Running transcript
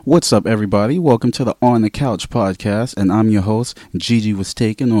What's up, everybody? Welcome to the On the Couch podcast, and I'm your host, Gigi Was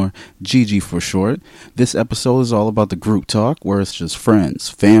Taken, or Gigi for short. This episode is all about the group talk, where it's just friends,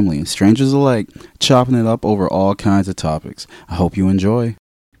 family, and strangers alike, chopping it up over all kinds of topics. I hope you enjoy.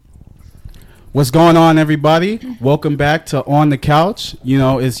 What's going on, everybody? Welcome back to On the Couch. You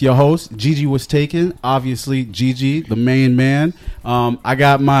know, it's your host, Gigi Was Taken. Obviously, Gigi, the main man. I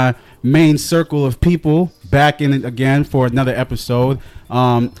got my main circle of people back in it again for another episode.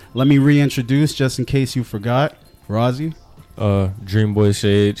 Let me reintroduce just in case you forgot. Razi. Dreamboy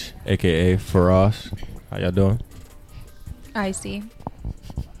Sage, aka Faraz. How y'all doing? I see.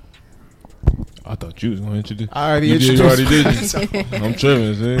 I thought you was going to introduce. I already you introduced. already did. I'm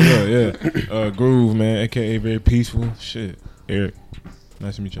tripping. Yeah. Groove, man, aka Very Peaceful. Shit. Eric.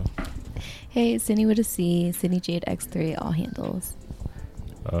 Nice to meet y'all. Hey, Sydney with a C, Sydney Jade X3, all handles.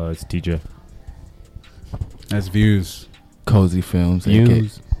 It's TJ. That's Views. Cozy Films,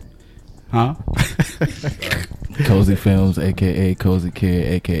 Views. Huh? Cozy Films, aka Cozy Kid,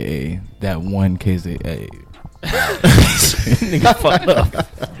 aka that one KZA. Nigga fucked up.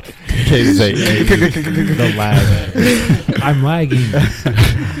 The lag. I'm lagging.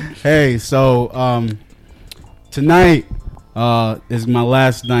 Hey, so tonight is my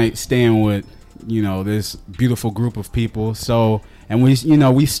last night staying with, this beautiful group of people. So, and we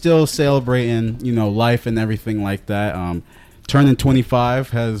still celebrating, life and everything like that. Turning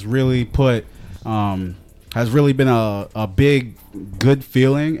 25 has really been a big, good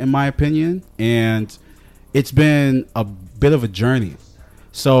feeling in my opinion, and it's been a bit of a journey.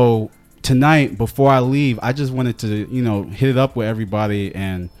 So tonight, before I leave, I just wanted to, hit it up with everybody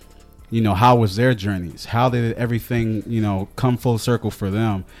and, how was their journeys? How did everything, come full circle for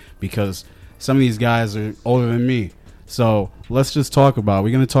them? Because some of these guys are older than me. So let's just talk about it.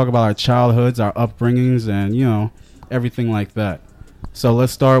 We're going to talk about our childhoods, our upbringings, and, everything like that. So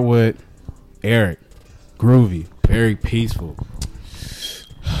let's start with Eric. Groovy, very peaceful.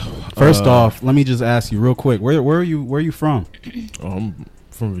 First off, let me just ask you real quick. Where are you from? I'm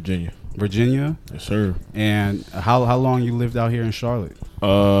from Virginia. Virginia? Yes, sir. And how long you lived out here in Charlotte?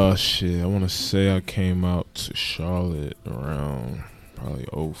 I want to say I came out to Charlotte around probably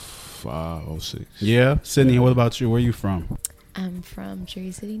 05, 06. Yeah. Sydney, what about you? Where are you from? I'm from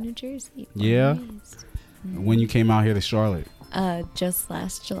Jersey City, New Jersey. Yeah? When you came out here to Charlotte? Just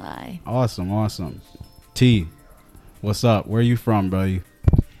last July. Awesome. T, what's up? Where are you from, buddy?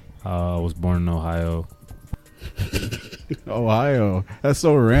 I was born in Ohio. Ohio. That's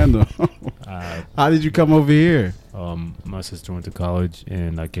so random. How did you come over here? My sister went to college,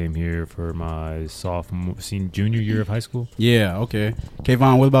 and I came here for my junior year of high school. Yeah, okay.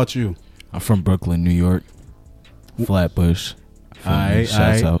 Kayvon, what about you? I'm from Brooklyn, New York. Flatbush.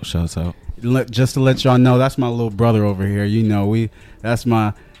 Shouts out. Just to let y'all know, that's my little brother over here. That's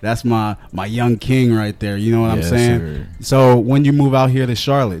my young king right there. You know what I'm saying? Sir. So when you move out here to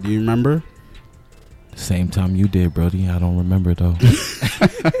Charlotte, do you remember? Same time you did, Brody. I don't remember though.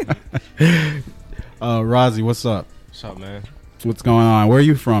 Rozzy, what's up? What's up, man? What's going on? Where are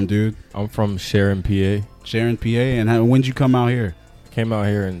you from, dude? I'm from Sharon, PA. Sharon, PA. And when did you come out here? Came out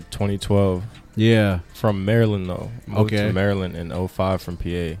here in 2012. Yeah. From Maryland, though. Moved Okay. to Maryland in 05 from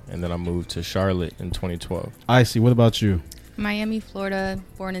PA, and then I moved to Charlotte in 2012. I see. What about you? Miami, Florida,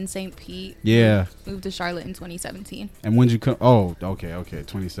 born in St. Pete. Yeah. Moved to Charlotte in 2017. And when did you come? Oh, okay.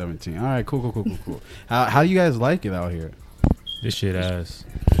 2017. All right, cool. How do you guys like it out here? This shit ass.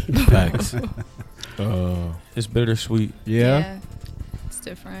 Facts. It's bittersweet. Yeah? It's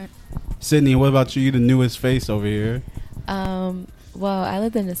different. Sydney, what about you? You the newest face over here. Well, I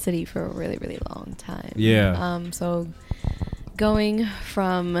lived in the city for a really, really long time. Yeah. So going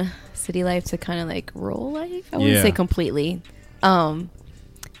from city life to kind of like rural life, I wouldn't say completely.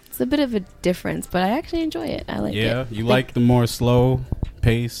 It's a bit of a difference, but I actually enjoy it. I like it. Yeah, you like the more slow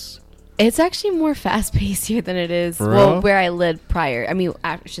pace? It's actually more fast paced here than it is where I lived prior. I mean,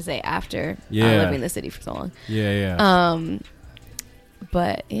 I should say after living in the city for so long. Yeah.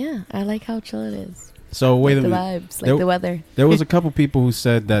 But yeah, I like how chill it is. So wait a minute. The vibes, the weather. There was a couple people who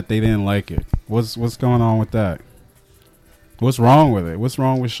said that they didn't like it. What's going on with that? What's wrong with it? What's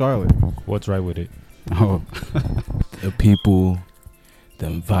wrong with Charlotte? What's right with it? Oh, The people, the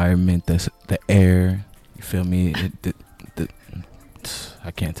environment, the air. You feel me?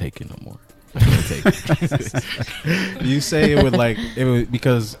 I can't take it no more. I can't take it. you say it would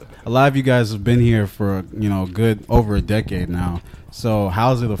because a lot of you guys have been here for good over a decade now. So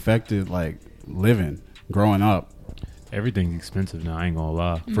how's it affected like living, growing up? Everything's expensive now. I ain't gonna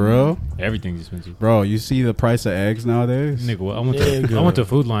lie. For real? Everything's expensive. Bro, you see the price of eggs nowadays? Nigga, I went to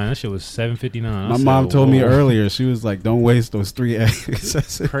Food Line. That shit was $7.59. My mom told me earlier, she was like, don't waste those 3 eggs.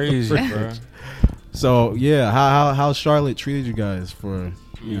 That's Crazy, bro. So, yeah, how Charlotte treated you guys for,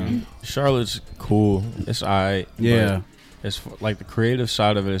 you know? Charlotte's cool. It's alright. Yeah. It's like the creative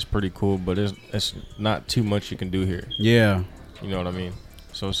side of it is pretty cool, but it's not too much you can do here. Yeah. You know what I mean?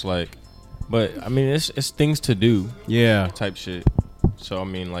 So it's like, but I mean, it's things to do. Yeah. Type shit. So I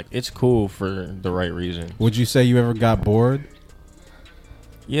mean, like, it's cool for the right reason. Would you say you ever got bored?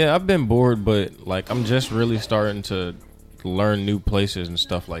 Yeah, I've been bored, but like, I'm just really starting to learn new places and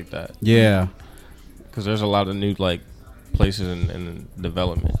stuff like that. Yeah. Because there's a lot of new like places in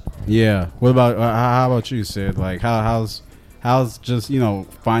development. Yeah. What about how about you, Sid? Like, how's just, you know,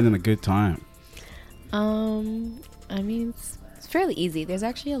 finding a good time? I mean, it's fairly easy. There's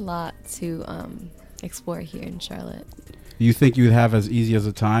actually a lot to explore here in Charlotte. You think you'd have as easy as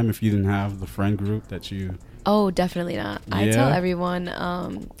a time if you didn't have the friend group that you... Oh, definitely not. Yeah? I tell everyone,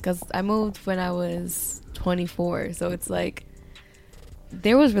 because I moved when I was 24, so it's like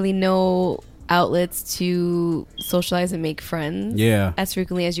there was really no outlets to socialize and make friends as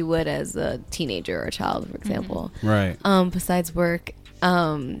frequently as you would as a teenager or a child, for example. Right. Besides work.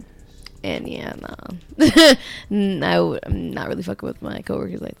 And yeah, no. I'm not really fucking with my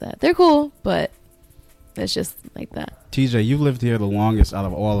coworkers like that. They're cool, but it's just like that. TJ, you've lived here the longest out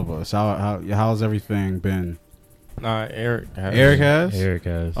of all of us. How's everything been? Nah, Eric has. Eric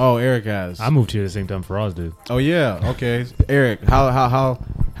has. Oh, Eric has. I moved here the same time Faraz did. Oh yeah. Okay. Eric,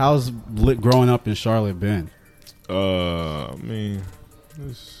 how's growing up in Charlotte been? I mean,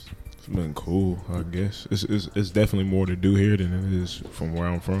 it's been cool, I guess. It's definitely more to do here than it is from where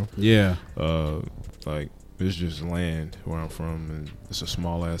I'm from. Yeah. Like, it's just land where I'm from, and it's a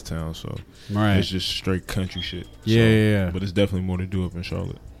small ass town, so right. It's just straight country shit. Yeah. But it's definitely more to do up in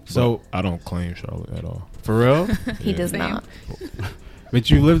Charlotte. So but I don't claim Charlotte at all. For real? He does not. But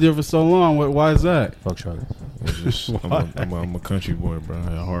you lived there for so long. Why is that? Fuck Charlotte. It's just I'm a country boy, bro.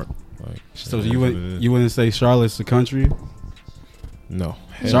 At heart. Like, so you wouldn't say Charlotte's the country? No.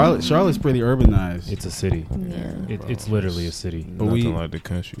 Charlotte's pretty urbanized. It's a city. Yeah. It's literally a city. But nothing like the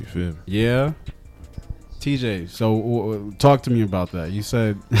country. You feel me? Yeah. TJ, so talk to me about that. You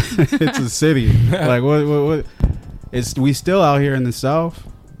said it's a city. Like what? We still out here in the South.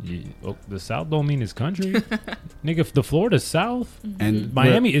 The South don't mean it's country. Nigga, if the Florida's South and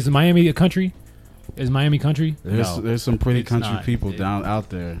Miami is Miami a country? Is Miami country? There's some pretty country people down out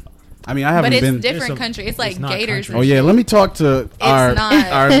there. I mean, I haven't been. But it's different country. It's like gators. Oh yeah, let me talk to our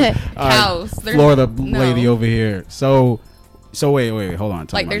cows. Florida lady over here. So wait, hold on.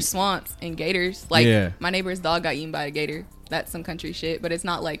 Like there's swamps and gators. Like my neighbor's dog got eaten by a gator. That's some country shit, but it's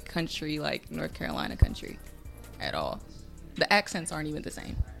not like country like North Carolina country at all. The accents aren't even the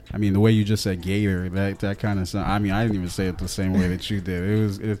same. I mean, the way you just said gator, that kind of sound. I mean, I didn't even say it the same way that you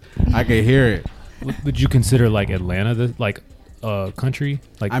did. I could hear it. Would you consider like Atlanta country?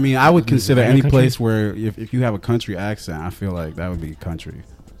 Like, I mean, I would consider any place where if you have a country accent, I feel like that would be country.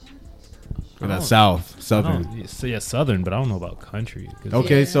 Or that southern. Yeah, southern, but I don't know about country.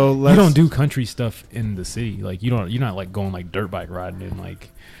 Okay, so you don't do country stuff in the city. Like you're not like going like dirt bike riding and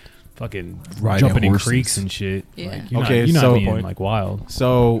like fucking jumping in creeks and shit. Yeah. Like, you're not being like wild.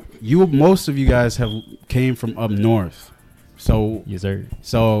 So most of you guys came from up north. So yes, sir.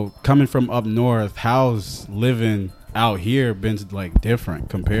 So coming from up north, how's living out here been like different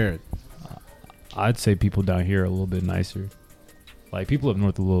compared? I'd say people down here are a little bit nicer. Like people up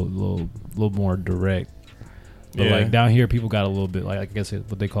north a little more direct. But like down here, people got a little bit like I guess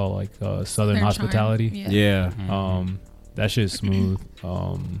what they call like southern hospitality. Yeah. That shit's smooth.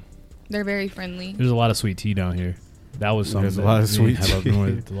 They're very friendly. There's a lot of sweet tea down here. That was something. There's a lot of sweet tea.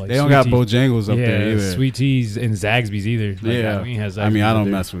 Like, they don't got Bojangles up there either. Sweet teas and Zaxby's either. Like, I mean, I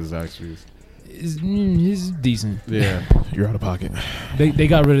don't mess with Zaxby's. It's decent. Yeah. You're out of pocket. They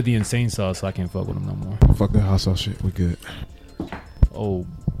got rid of the insane sauce, so I can't fuck with them no more. Fuck that hot sauce shit. We good. Oh,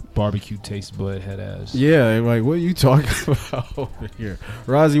 barbecue taste bud head ass. Yeah, like what are you talking about over here?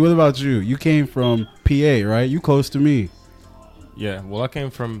 Rozzy, what about you? You came from PA, right? You close to me. Yeah, well, I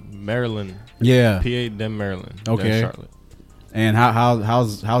came from Maryland. Yeah. PA, then Maryland. Okay. Then Charlotte. And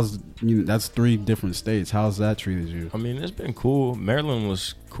how's that's 3 different states. How's that treated you? I mean, it's been cool. Maryland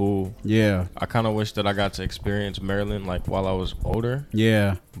was cool. Yeah. I kind of wish that I got to experience Maryland like while I was older.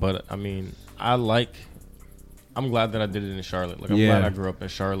 Yeah. But I mean, I'm glad that I did it in Charlotte. Like I'm glad I grew up in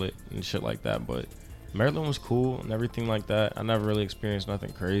Charlotte and shit like that. But Maryland was cool and everything like that. I never really experienced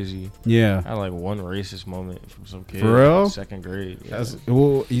nothing crazy. Yeah. I had like one racist moment from some kid. For real? Second grade. Yeah. That's,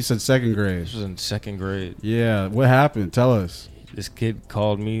 well, you said second grade. This was in second grade. Yeah. What happened? Tell us. This kid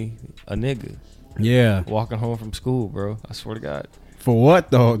called me a nigga. Yeah. Walking home from school, bro. I swear to God. For what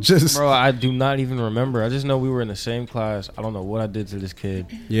though? Just bro, I do not even remember. I just know we were in the same class. I don't know what I did to this kid.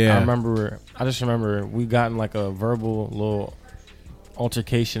 Yeah. I just remember we got in like a verbal little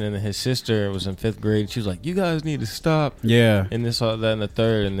altercation, and his sister was in 5th grade. She was like, "You guys need to stop." Yeah. And this, all that, and the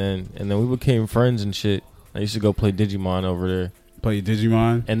third, and then we became friends and shit. I used to go play Digimon over there. Play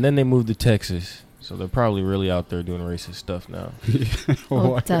Digimon. And then they moved to Texas, so they're probably really out there doing racist stuff now.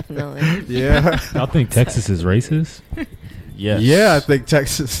 Oh, definitely. Yeah. Y'all think Texas is racist? Yes. Yeah, I think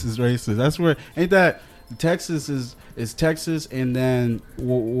Texas is racist. That's where ain't that Texas is Texas, and then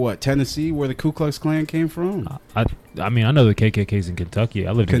what Tennessee, where the Ku Klux Klan came from. I mean, I know the KKK's in Kentucky.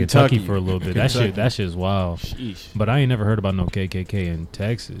 I lived in Kentucky for a little bit. That shit is wild. Sheesh. But I ain't never heard about no KKK in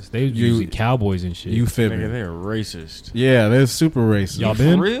Texas. They was usually cowboys and shit. You fibbing? Nigga, they're racist. Yeah, they're super racist. Y'all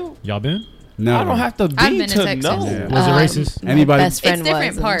been? For real? Y'all been? No, I don't have to I've be been to to Texas. know. Yeah. Was it racist? My Anybody? best friend It's different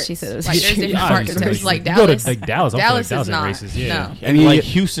was, and parts. she said it was Like, there's different Yeah, parts of obviously. Texas, like You go Dallas. to like Dallas. Dallas Dallas is not. racist. Yeah. No. And Any- like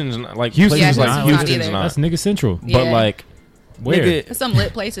Houston's, like Houston's places not- like not Houston's either. not. That's nigga central. But Yeah. like, Where? nigga, There's some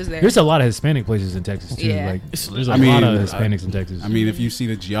lit places there. There's a lot of Hispanic places in Texas too. Yeah. Like there's a I mean, lot of Hispanics in Texas. I mean, if you see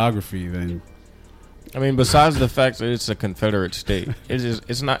the geography, then I mean, besides the fact that it's a Confederate state, it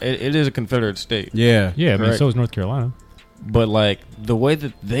is a Confederate state. yeah, yeah, I mean, correct. so is North Carolina. But like the way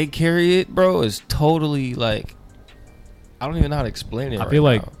that they carry it, bro, is totally like, I don't even know how to explain it. I right feel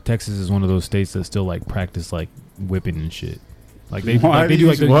like now. Texas is one of those states that still like practice like whipping and shit. Like they, Why like, they do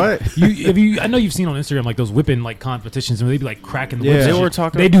like do the, what? I know you've seen on Instagram like those whipping like competitions where they be like cracking the Yeah. whips. and They were shit.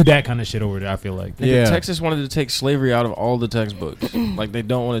 talking- They do that kind of shit over there. I feel like. Nigga, Yeah. Texas wanted to take slavery out of all the textbooks. Like they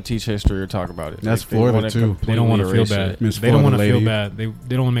don't want to teach history or talk about it. That's Like, they Florida, wanna too. They don't want to completely feel erase bad. it. Miss They don't want to Florida feel lady. bad.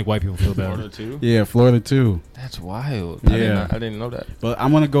 They don't want to make white people feel Florida bad. too. yeah, Florida too. That's wild. Yeah. I didn't know that. But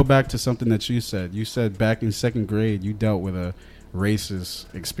I'm gonna go back to something that you said. You said back in second grade you dealt with a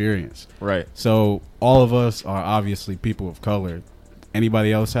racist experience. Right. So all of us are obviously people of color.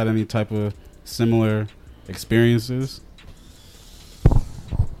 Anybody else had any type of similar experiences?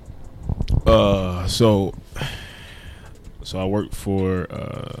 So I worked for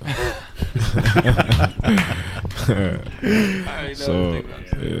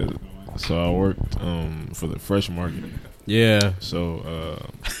so I worked for the fresh market. Yeah. So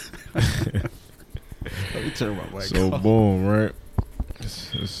Let me turn my mic so off. boom, right?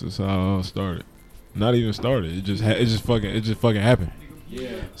 This is how it all started. Not even started. It just fucking happened.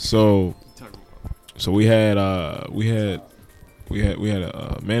 Yeah. So we had a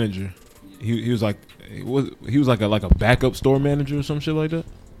manager. He was like a backup store manager or some shit like that.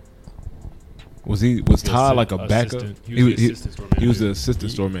 Was Todd like a backup? He was the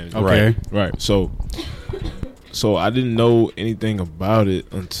assistant store manager. Okay. Right. So I didn't know anything about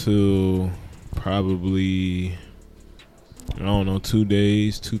it until probably, I don't know, 3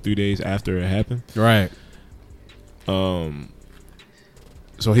 days after it happened. Right. So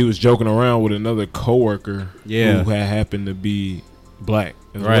he was joking around with another coworker Yeah. who had happened to be black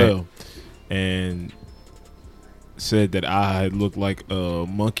as Right. well, and said that I looked like a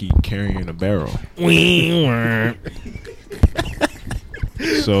monkey carrying a barrel.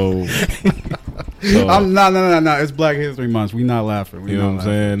 So I'm no. It's Black History Month. We not laughing. We you know not what I'm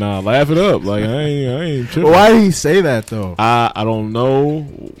saying? Nah, laugh it up. Like I ain't tripping. Why did he say that though? I don't know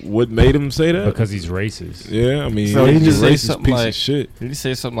what made him say that. Because he's racist. Yeah, I mean, So he he's just a say racist something piece like- of shit. Did he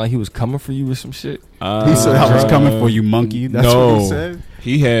say something like he was coming for you or some shit? He said I was coming for you, monkey. That's no, what he said.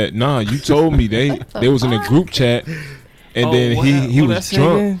 he had You told me they was in a group chat, and Oh, then what he that was say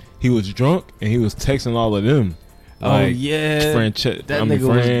drunk. again? He was drunk and he was texting all of them. Oh yeah, friend that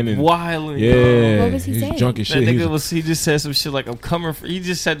nigga was wilding. Yeah, What was he he's saying? drunk as That shit. nigga he just said some shit like I'm coming for. He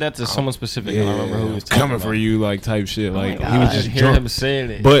just said that to someone specific. I don't remember who he was talking coming about. for you, like type shit. Oh my Like God. he was I just hear him drunk. saying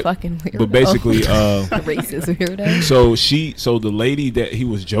it. But Fucking weirdo. but basically, Racist weirdo. so the lady that he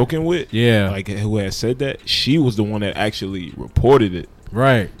was joking with, Yeah. like who had said that, she was the one that actually reported it.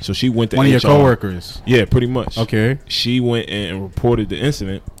 Right. So she went to One of your HR. coworkers. Yeah, pretty much. Okay. She went and reported the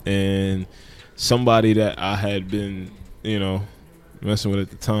incident, and somebody that I had been, messing with at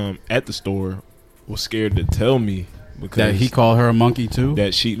the time at the store was scared to tell me because That he called her a monkey too.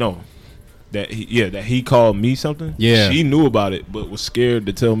 that he called me something. Yeah. She knew about it, but was scared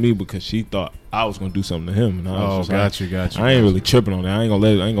to tell me because she thought I was gonna do something to him. And I was just like, got you. I ain't really tripping on that. I ain't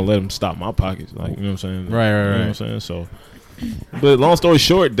gonna let him stop my pockets. Like, you know what I'm saying? Right. You know what I'm saying? So, but long story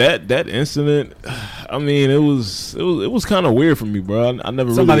short, that incident, I mean, it was kind of weird for me, bro. I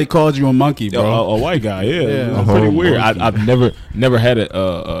never Somebody really called you a monkey, bro. a white guy. Yeah, Yeah, it was pretty weird. I've never had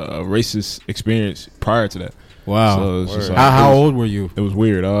a racist experience prior to that. Wow. So it's just like, how old were you? It was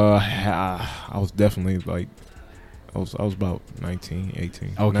weird. I was definitely like, I was about 19,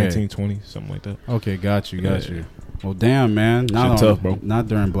 18, Okay. 19, 20, something like that. Okay, got you. Well, damn, man. Not Shit tough, bro. Not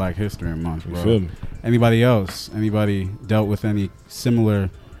during Black History Month, bro. You feel me? Anybody else? Anybody dealt with any similar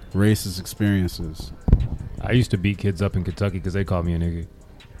racist experiences? I used to beat kids up in Kentucky because they called me a nigga.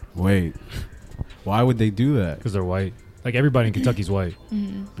 Wait. Why would they do that? Because they're white. Like, everybody in Kentucky's white.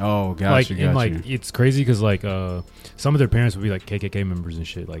 Mm-hmm. Oh, got like, you. And, like, it's crazy because, like, some of their parents would be, like, KKK members and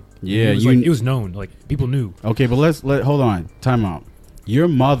shit. Like, yeah, it was known. Like, people knew. Okay, but hold on. Time out. Your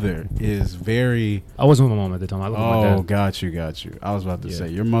mother is very... I wasn't with my mom at the time. I lived with my dad. Oh, got you. I was about to say,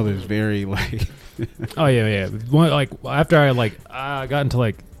 your mother's very, like... Oh, yeah. Like, after I got into,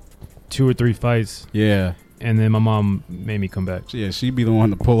 like, 2 or 3 fights. Yeah. And then my mom made me come back. Yeah, she'd be the one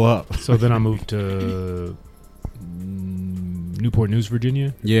to pull up. So then I moved to Newport News,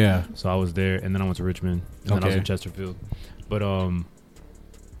 Virginia. Yeah. So I was there, and then I went to Richmond, and then I was in Chesterfield. But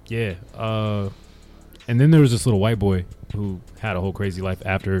yeah. And then there was this little white boy who had a whole crazy life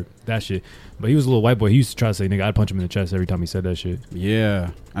after that shit. But he was a little white boy. He used to try to say nigga. I'd punch him in the chest every time he said that shit.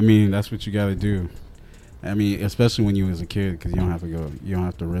 Yeah. I mean, that's what you got to do. I mean, especially when you was a kid, because you don't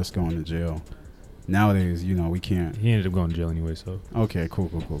have to risk going to jail. Nowadays, we can't. He ended up going to jail anyway, so. Okay,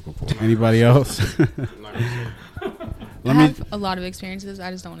 cool. Anybody else? I have a lot of experiences.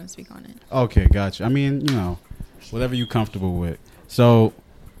 I just don't want to speak on it. Okay, gotcha. I mean, whatever you're comfortable with. So,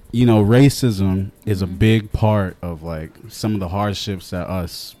 racism is a big part of, like, some of the hardships that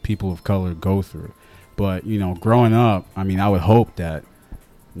us people of color go through. But, growing up, I mean, I would hope that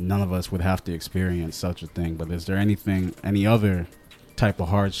none of us would have to experience such a thing. But is there any other type of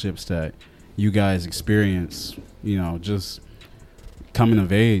hardships that you guys experience, just coming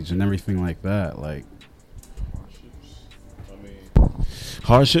of age and everything like that? Like,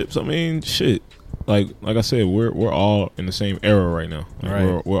 hardships. I mean, shit. Like I said, we're all in the same era right now. Like,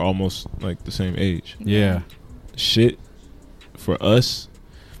 right. We're almost like the same age. Yeah. Shit. For us,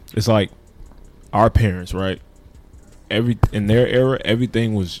 it's like our parents, right? In their era,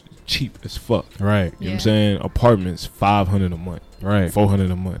 everything was cheap as fuck. Right. You know what I'm saying? Apartments, $500 a month. Right.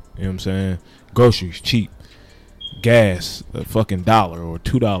 $400 a month. You know what I'm saying? Groceries, cheap. Gas, a fucking $1 or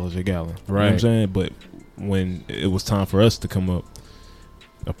 $2 a gallon. Right. You know what I'm saying? But when it was time for us to come up,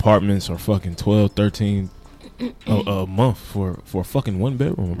 apartments are fucking 12, 13 a month for a fucking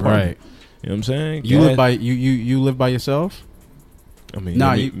 1-bedroom apartment. Right. You know what I'm saying? You live by you live by yourself? I mean,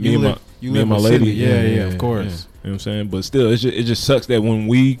 nah, me and my with lady. Sydney. Yeah, of course. Yeah. You know what I'm saying? But still, it just sucks that when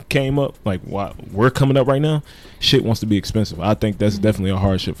we came up, like we're coming up right now, shit wants to be expensive. I think that's definitely a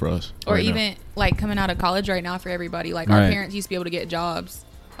hardship for us. Or right even now. Like coming out of college right now for everybody. Like our parents used to be able to get jobs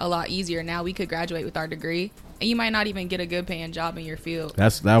a lot easier. Now we could graduate with our degree, and you might not even get a good paying job in your field.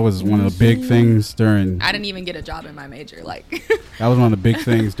 That was one of the big things during. I didn't even get a job in my major. Like that was one of the big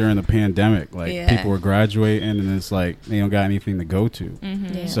things during the pandemic. Like Yeah. people were graduating, and it's like they don't got anything to go to.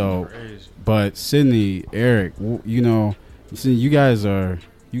 Mm-hmm. Yeah. So, but Sydney, Eric, you guys are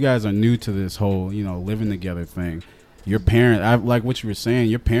new to this whole living together thing. Your parents, I like what you were saying.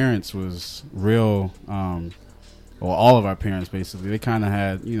 Your parents was real. Well, all of our parents basically, they kind of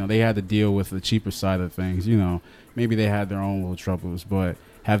had, they had to deal with the cheaper side of things. Maybe they had their own little troubles, but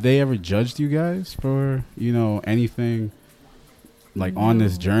have they ever judged you guys for, anything like on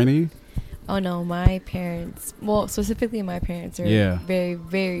this journey? Oh no, my parents, well, specifically my parents are very,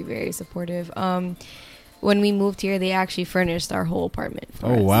 very, very supportive. When we moved here, they actually furnished our whole apartment for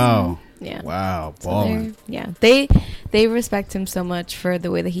us. Oh, wow. Yeah. Wow. So they respect him so much for the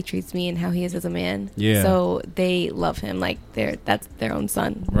way that he treats me and how he is as a man. Yeah. So they love him like that's their own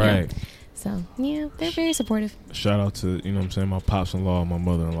son. Right. So yeah, they're very supportive. Shout out to my pops-in-law and my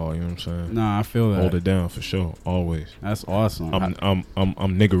mother-in-law. You know what I'm saying? Nah, I feel that. Hold it down for sure, always. That's awesome. I'm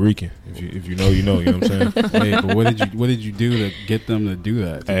nigga Rican. If you know, you know. You know what I'm saying? Wait, but what did you do to get them to do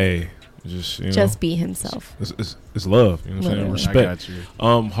that? Hey. Just be himself. It's love, you know what I'm saying? Respect. I got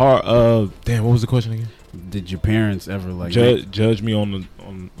you. Damn, what was the question again? Did your parents ever like judge me on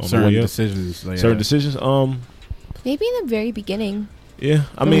certain the way decisions? Certain decisions? Maybe in the very beginning. Yeah,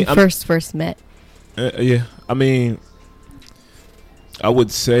 when we first met. Yeah, I mean, I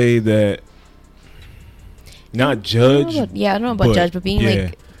would say that not judge. I don't know about judge, but being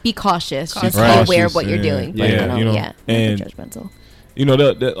like be cautious. Just be aware of what you're doing. But, and judgmental.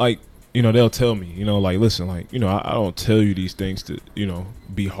 That like. They'll tell me, like, listen, like, I don't tell you these things to,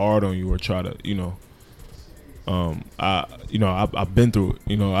 be hard on you or try to, I've been through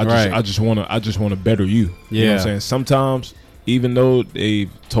it. I just want to better you. You know what I'm saying? Sometimes, even though they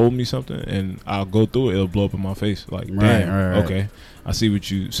told me something and I'll go through it, it'll blow up in my face. Like, damn, okay, I see what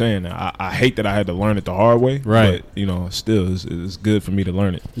you saying. I hate that I had to learn it the hard way. Right. But, still, it's good for me to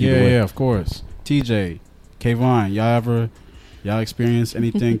learn it. Yeah, of course. TJ, Kayvon, y'all experience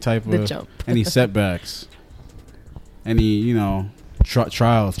anything type of any setbacks, any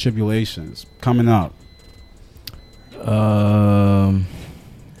trials, tribulations coming up?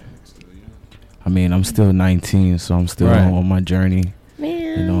 I mean, I'm still 19, so I'm still on my journey.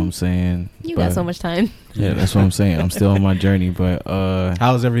 Man, you know what I'm saying? You got so much time. Yeah, that's what I'm saying. I'm still on my journey, but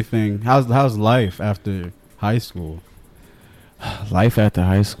how's everything? How's life after high school? Life after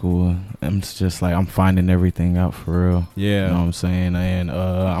high school, I'm just like I'm finding everything out for real. Yeah, you know what I'm saying, and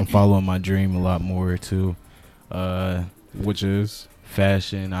I'm following my dream a lot more too, which is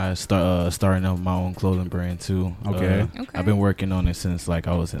fashion. I starting up my own clothing brand too. Okay. I've been working on it since like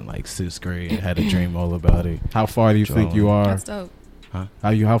I was in like 6th grade. Had a dream all about it. How far do you think you are? That's dope. Huh?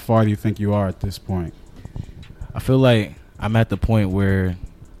 How far do you think you are at this point? I feel like I'm at the point where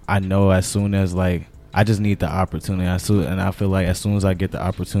I know as soon as like I just need the opportunity. And I feel like as soon as I get the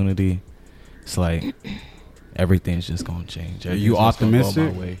opportunity, it's like everything's just gonna change. Are you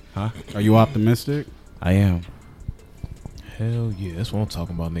optimistic? Huh? Are you optimistic? I am. Hell yeah, that's what I'm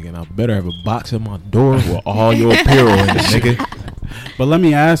talking about, nigga. And I better have a box at my door with all your apparel in it, nigga. But let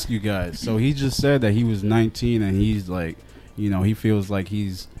me ask you guys. So he just said that he was 19 and he's like, he feels like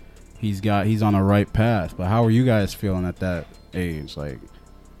he's on the right path. But how are you guys feeling at that age? Like,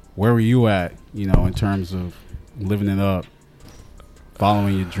 where were you at, in terms of living it up,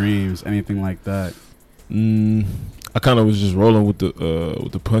 following your dreams, anything like that? I kind of was just rolling with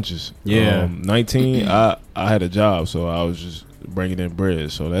the punches. Yeah. 19, I had a job, so I was just bringing in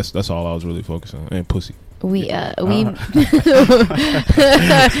bread. So that's all I was really focused on, and pussy. We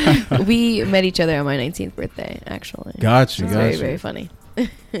we met each other on my 19th birthday, actually. Got you. Very, very funny.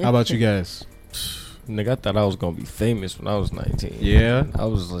 How about you guys? Nigga, I thought I was gonna be famous when I was 19. Yeah. I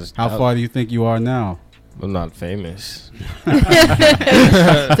was just. How far do you think you are now? I'm not famous.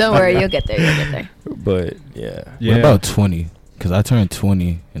 Don't worry, you'll get there. But yeah. What about 20? Because I turned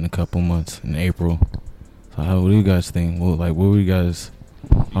 20 in a couple months in April. So what do you guys think? What were you guys?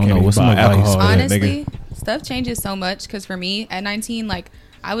 I don't know. What's some advice? Honestly, stuff changes so much. Because for me, at 19, like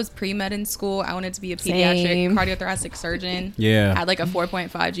I was pre-med in school. I wanted to be a pediatric cardiothoracic surgeon. Yeah. I had like a 4.5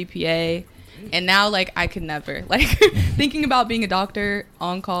 GPA. And now, like, I could never. Like, thinking about being a doctor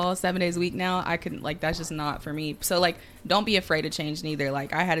on call 7 days a week now, I couldn't, like, that's just not for me. So, like, don't be afraid of change neither.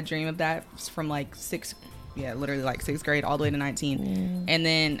 Like, I had a dream of that from, like, literally, like, 6th grade all the way to 19. Yeah. And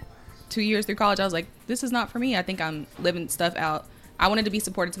then 2 years through college, I was like, this is not for me. I think I'm living stuff out. I wanted to be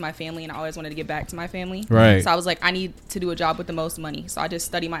supported to my family, and I always wanted to get back to my family. Right. So I was like, I need to do a job with the most money. So I just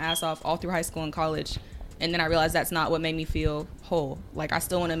studied my ass off all through high school and college. And then I realized that's not what made me feel whole. Like, I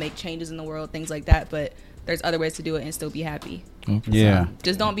still want to make changes in the world, things like that. But there's other ways to do it and still be happy. Yeah. So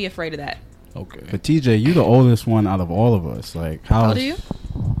just don't be afraid of that. Okay. But TJ, you the oldest one out of all of us. Like, how old are you?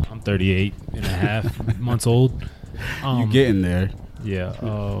 I'm 38 and a half months old. You getting there? Yeah.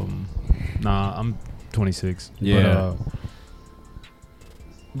 Nah, I'm 26. Yeah. But,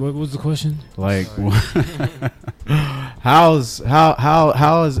 what was the question? Like, how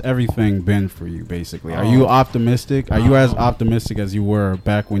has everything been for you? Basically, are you optimistic? Are you as optimistic as you were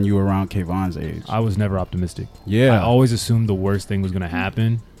back when you were around Kayvon's age? I was never optimistic. Yeah, I always assumed the worst thing was going to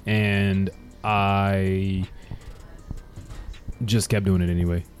happen, and I just kept doing it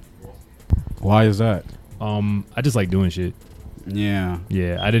anyway. Why is that? I just like doing shit. Yeah.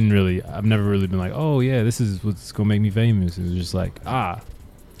 I've never really been like, oh yeah, this is what's gonna make me famous. It was just like,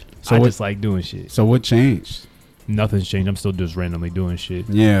 so I just like doing shit. So what changed? Nothing's changed. I'm still just randomly doing shit.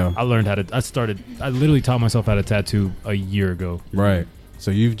 Yeah. I learned I literally taught myself how to tattoo a year ago. Right.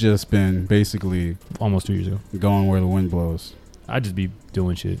 So you've just been basically almost 2 years ago going where the wind blows. I just be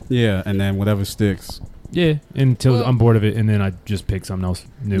doing shit. Yeah, and then whatever sticks. Yeah, until I'm bored of it, and then I just pick something else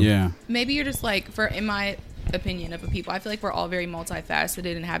new. Yeah. Maybe you're just like, in my opinion of people, I feel like we're all very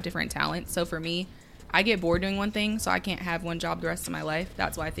multifaceted and have different talents. So for me, I get bored doing one thing, so I can't have one job the rest of my life.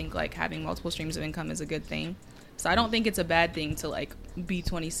 That's why I think like having multiple streams of income is a good thing. So I don't think it's a bad thing to like be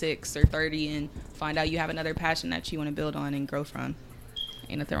 26 or 30 and find out you have another passion that you want to build on and grow from.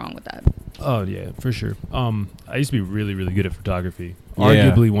 Ain't nothing wrong with that. Oh yeah, for sure. I used to be really, really good at photography.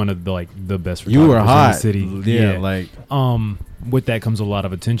 Arguably one of the best photographers you were hot. in the city. Yeah, like with that comes a lot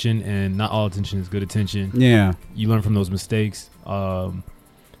of attention, and not all attention is good attention. Yeah. You learn from those mistakes. I'll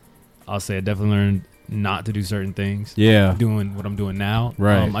say I definitely learned not to do certain things. Yeah. Doing what I'm doing now.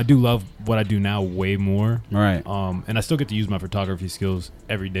 Right. I do love what I do now way more. Right. And I still get to use my photography skills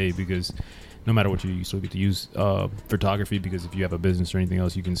every day because no matter what you still get to use photography, because if you have a business or anything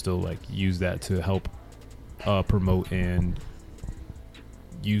else, you can still like use that to help promote and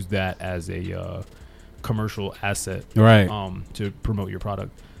use that as a commercial asset, right? To promote your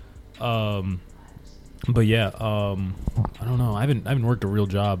product. But yeah, I don't know. I haven't worked a real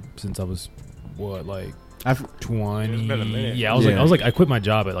job since I was like 20. It's been a minute. Yeah, I was like I quit my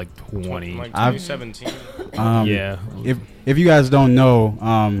job at like 20. Like 2017. Yeah. If you guys don't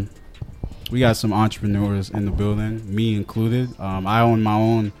know, we got some entrepreneurs in the building, me included. I own my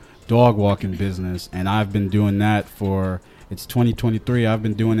own dog walking business, and I've been doing that it's 2023. I've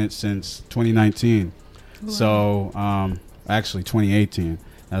been doing it since 2019. Wow. So actually 2018.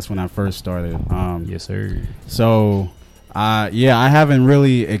 That's when I first started. Yes, sir. So, I haven't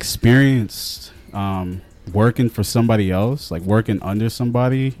really experienced working for somebody else, like working under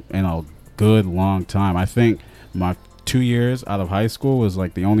somebody, in a good long time. I think my 2 years out of high school was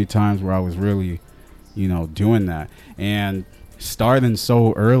like the only times where I was really, doing that. And starting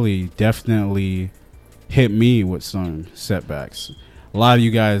so early definitely hit me with some setbacks. A lot of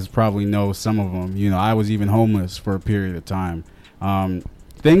you guys probably know some of them. I was even homeless for a period of time.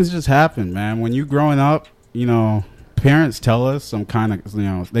 Things just happen, man. When you're growing up, parents tell us some kind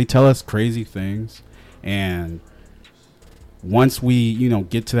of, they tell us crazy things. And once we,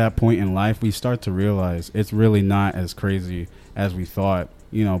 get to that point in life, we start to realize it's really not as crazy as we thought,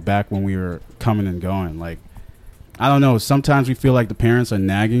 back when we were coming and going. Like, I don't know. Sometimes we feel like the parents are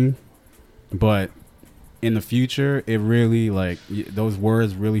nagging, but in the future, it really, like, those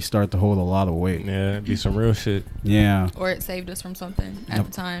words really start to hold a lot of weight. Yeah, it'd be some real shit. Yeah. Or it saved us from something at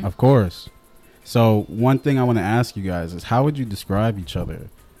the time. Of course. So one thing I want to ask you guys is, how would you describe each other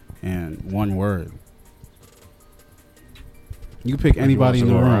in one word? You can pick anybody in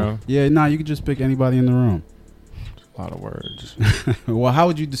the room. Yeah, you can just pick anybody in the room. A lot of words. Well, how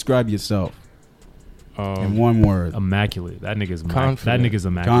would you describe yourself in one word? Immaculate. That nigga's confident. That nigga's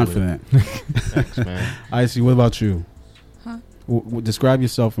immaculate. Confident. Thanks, man. I see. What about you? Huh? Describe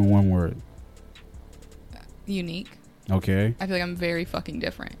yourself in one word. Unique. Okay. I feel like I'm very fucking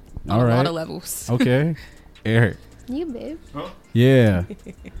different on a lot of levels. Okay. Eric. You, babe. Huh? Yeah.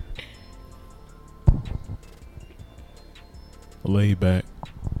 Laid back.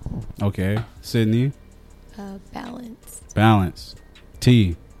 Okay. Sydney. Balance.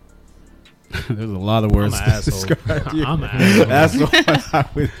 T. There's a lot of words I'm an to asshole. describe you. I'm an asshole. That's the one I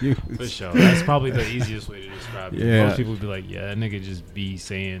would use. For sure. That's probably the easiest way to describe it. Yeah. Most people would be like, yeah, that nigga just be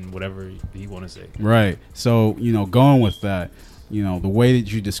saying whatever he want to say. Right. So, going with that, the way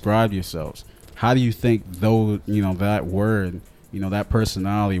that you describe yourselves, how do you think that word, that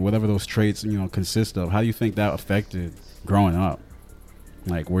personality, whatever those traits, consist of, how do you think that affected growing up?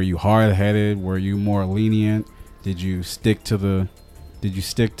 Like, were you hard-headed? Were you more lenient? Did you stick to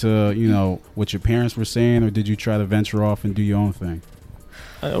what your parents were saying, or did you try to venture off and do your own thing?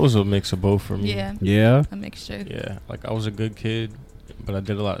 It was a mix of both for me. Yeah. A mixture. Yeah. Like, I was a good kid, but I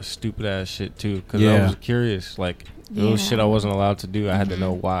did a lot of stupid ass shit too, because Yeah. I was curious. Like, there was shit I wasn't allowed to do. I had to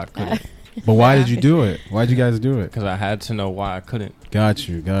know why I couldn't. But why did you do it? Why'd you guys do it? Because I had to know why I couldn't. Got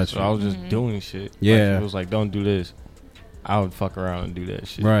you. So I was just doing shit. Yeah. Like, it was like, don't do this. I would fuck around and do that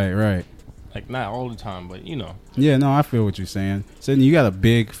shit. Right. Like, not all the time, but Yeah, no, I feel what you're saying. Sydney, you got a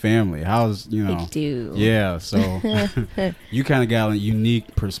big family. How's, I do. Yeah, so you kind of got a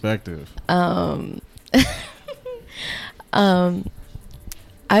unique perspective. I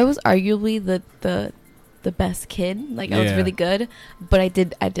was arguably the best kid. Like, I was really good, but I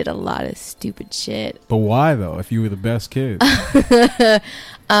did a lot of stupid shit. But why though? If you were the best kid?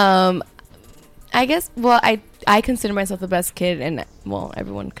 I guess. Well, I consider myself the best kid, and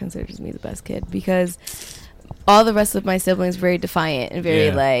everyone considers me the best kid because all the rest of my siblings very defiant and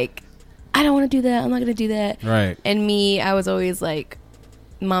very like, I don't want to do that. I'm not gonna do that. Right. And me, I was always like,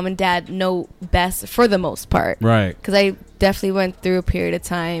 mom and dad know best for the most part. Right. Because I definitely went through a period of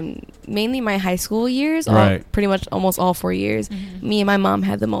time, mainly my high school years, right. Pretty much almost all 4 years. Mm-hmm. Me and my mom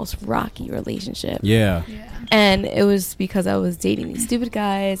had the most rocky relationship. Yeah. And it was because I was dating these stupid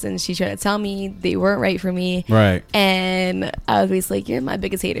guys, and she tried to tell me they weren't right for me. Right. And I was basically like, you're my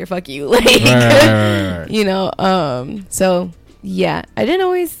biggest hater. Fuck you. Like, right. So yeah, I didn't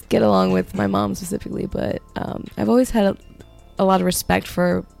always get along with my mom specifically, but I've always had a lot of respect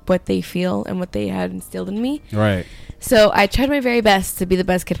for what they feel and what they had instilled in me. Right. So I tried my very best to be the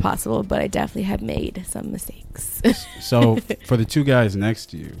best kid possible, but I definitely have made some mistakes. So for the two guys next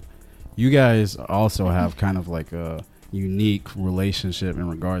to you, you guys also have kind of like a unique relationship in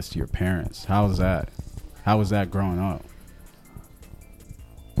regards to your parents. How was that? How was that growing up?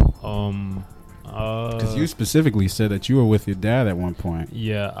 Because you specifically said that you were with your dad at one point.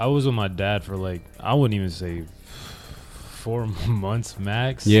 Yeah, I was with my dad for like, I wouldn't even say 4 months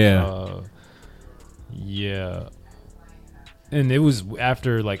max. Yeah. Yeah. And it was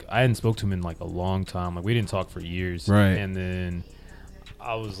after, like, I hadn't spoke to him in like a long time. Like, we didn't talk for years. Right. And then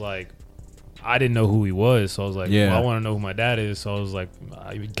I was like, I didn't know who he was. So I was like, well, I want to know who my dad is. So I was like,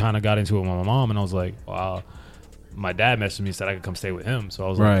 I kind of got into it with my mom, and I was like, wow. My dad messaged me and said I could come stay with him. So I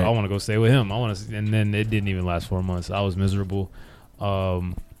was like, I want to go stay with him. And then it didn't even last 4 months. I was miserable.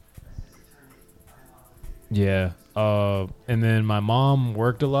 Yeah. And then my mom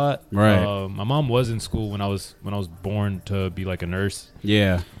worked a lot. Right. My mom was in school when I was born to be like a nurse.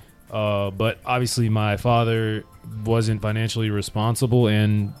 Yeah. But obviously my father wasn't financially responsible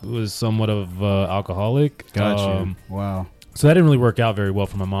and was somewhat of alcoholic. Gotcha. Wow. So that didn't really work out very well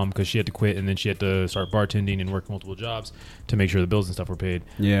for my mom because she had to quit and then she had to start bartending and work multiple jobs to make sure the bills and stuff were paid.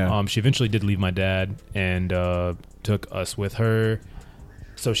 Yeah. She eventually did leave my dad and took us with her.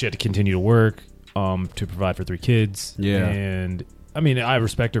 So she had to continue to work to provide for 3 kids. Yeah. And I mean, I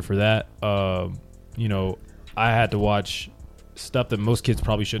respect her for that. You know, I had to watch stuff that most kids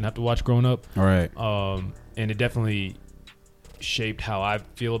probably shouldn't have to watch growing up. All right. And it definitely shaped how I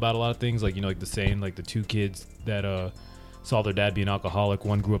feel about a lot of things. Like, you know, like the saying, like the 2 kids that saw their dad be an alcoholic.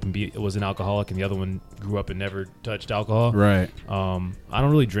 One grew up and was an alcoholic, and the other one grew up and never touched alcohol. Right. I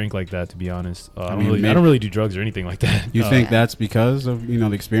don't really drink like that, to be honest. I don't really do drugs or anything like that. You think that's because of, you know,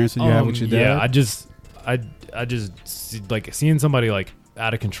 the experience that you had with your dad? Yeah, I just like seeing somebody like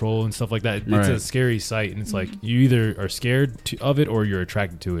out of control and stuff like that. It's a scary sight, and it's like you either are scared of it or you're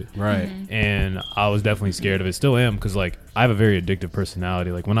attracted to it. Right. And I was definitely scared of it. Still am, because like I have a very addictive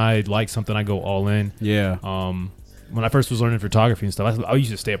personality. Like when I like something, I go all in. Yeah. When I first was learning photography and stuff, I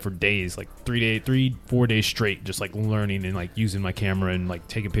used to stay up for days, like 4 days straight, just like learning and like using my camera and like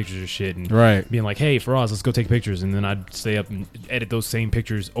taking pictures of shit and being like, hey, Faraz, let's go take pictures. And then I'd stay up and edit those same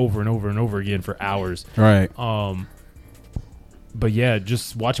pictures over and over and over again for hours. Right. But yeah,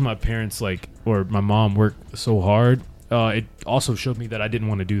 just watching my parents or my mom work so hard, it also showed me that I didn't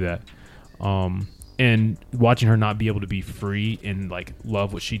want to do that. And watching her not be able to be free and like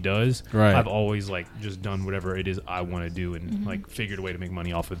love what she does, I've always like just done whatever it is I want to do and like figured a way to make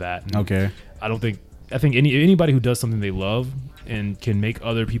money off of that. And I think anybody who does something they love and can make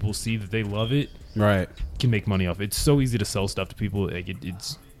other people see that they love it, can make money off it. It's so easy to sell stuff to people. Like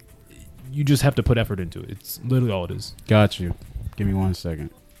it's you just have to put effort into it. It's literally all it is. Got you. Give me 1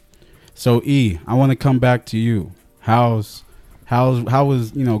 second. So E, I want to come back to you. How was,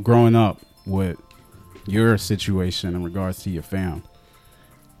 you know, growing up with your situation in regards to your fam?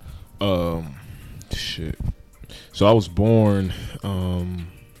 Shit. So I was born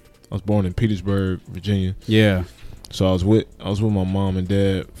in Petersburg, Virginia. Yeah. So I was with my mom and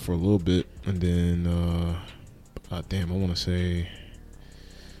dad for a little bit, and then I want to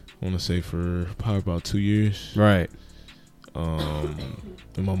say for probably about 2 years. Right. And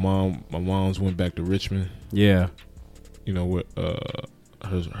my mom's went back to Richmond. Yeah. You know, with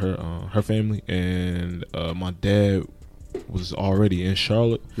her family, and my dad was already in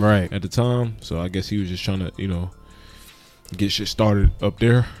Charlotte at the time, so I guess he was just trying to, you know, get shit started up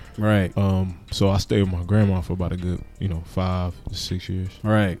there. Right. So I stayed with my grandma for about a good, you know, 5 to 6 years.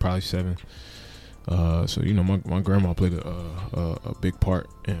 Right. Probably 7. So you know, my grandma played a big part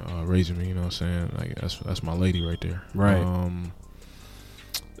in raising me. You know what I'm saying? Like that's my lady right there. Right.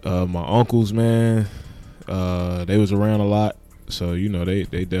 My uncles, man, they was around a lot. So, you know, they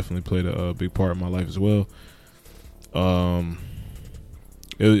definitely played a big part in my life as well.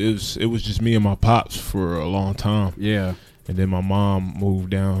 It was just me and my pops for a long time. Yeah. And then my mom moved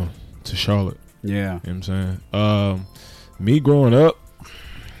down to Charlotte. Yeah. You know what I'm saying? Me growing up,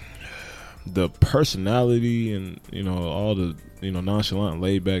 the personality and, you know, all the, you know, nonchalant,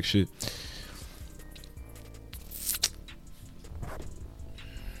 laid back shit.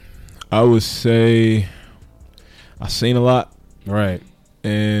 I would say I seen a lot. Right.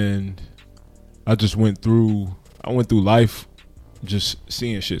 And I just went through life just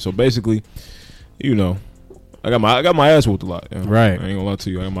seeing shit. So basically, you know, I got my ass whooped a lot. You know? Right. I ain't gonna lie to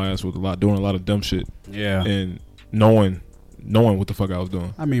you. I got my ass whooped a lot, doing a lot of dumb shit. Yeah. And knowing what the fuck I was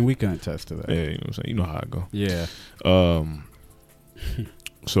doing. I mean, we can attest to that. Yeah, you know what I'm saying? You know how I go. Yeah.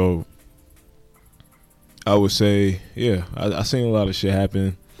 So I would say, yeah, I seen a lot of shit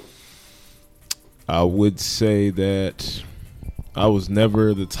happen. I would say that I was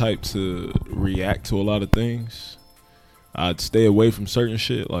never the type to react to a lot of things. I'd stay away from certain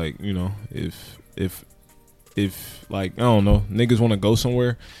shit. Like, you know, if if like I don't know, niggas want to go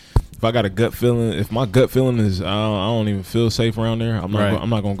somewhere. If I got a gut feeling, if my gut feeling is I don't even feel safe around there, I'm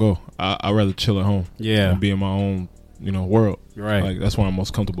not gonna go. I'd rather chill at home. Yeah, and be in my own world. Right, like that's where I'm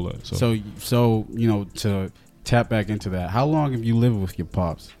most comfortable at. So to tap back into that, how long have you lived with your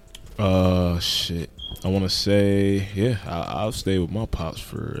pops? Shit, I want to say I'll stay with my pops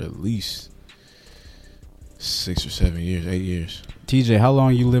for at least 6 or 7 years, 8 years. TJ, how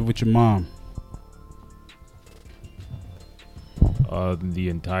long you live with your mom? The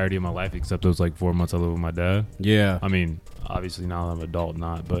entirety of my life, except those like 4 months I lived with my dad. Yeah. I mean, obviously now I'm an adult,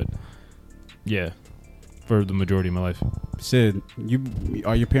 but yeah, for the majority of my life. Sid,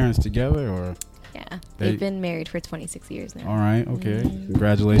 are your parents together or? Yeah, they've been married for 26 years now. All right, okay.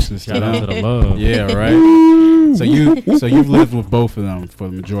 Congratulations. Shout out to the love. Yeah, right. So you've lived with both of them for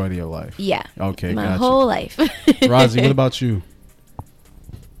the majority of life. Yeah. Okay, my whole life. Rozzy, what about you?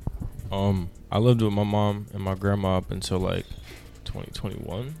 I lived with my mom and my grandma up until like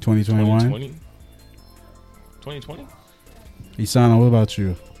 2021. 2020? 2020? Isana, what about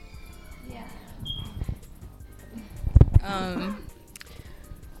you?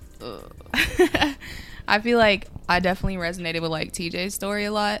 I feel like I definitely resonated with like TJ's story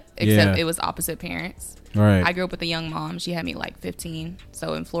a lot, except it was opposite parents. Right. I grew up with a young mom. She had me like 15.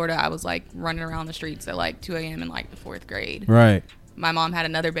 So in Florida, I was like running around the streets at like 2 a.m. in like the 4th grade. Right. My mom had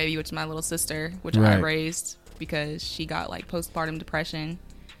another baby, which is my little sister, which I raised because she got like postpartum depression.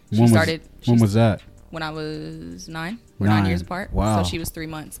 When was that? When I was 9. We're 9 years apart. Wow. So she was 3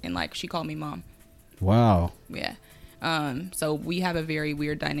 months, and like she called me mom. Wow. Yeah. So we have a very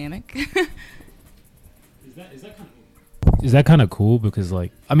weird dynamic. Is that kind of cool? Because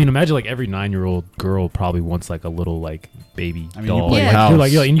like, I mean, imagine like every 9-year-old girl probably wants like a little like baby doll.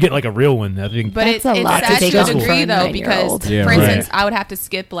 And you get like a real one. I think, but it's a lot to a degree though, because for instance, I would have to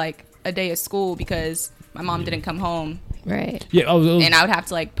skip like a day of school because my mom didn't come home. Right. Yeah. And I would have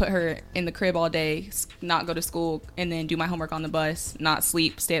to like put her in the crib all day, not go to school, and then do my homework on the bus, not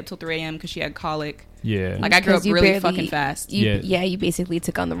sleep, stay up till 3 a.m. because she had colic. Yeah. Like I grew up really fucking fast. You basically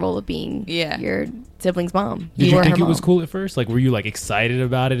took on the role of being your sibling's mom. Did you think it was cool at first? Like, were you like excited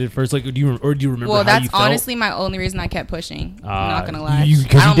about it at first? Like, do you remember? Well, that's honestly my only reason I kept pushing. I'm not gonna lie.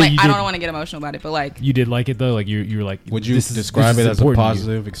 I don't want to get emotional about it, but like you did like it though. Like you were like, would you describe it as a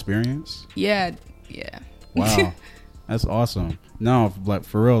positive experience? Yeah. Wow, that's awesome. No, like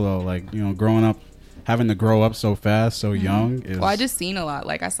for real though, like growing up. Having to grow up so fast, so young. Well, I just seen a lot.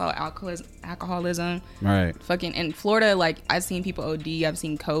 Like I saw alcoholism. Right. Fucking in Florida, like I've seen people OD. I've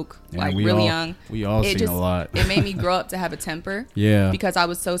seen coke. Like really young. We all seen a lot. It made me grow up to have a temper. Yeah. Because I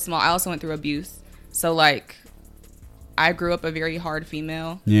was so small. I also went through abuse. So like, I grew up a very hard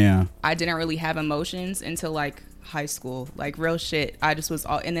female. Yeah. I didn't really have emotions until like high school. Like real shit. I just was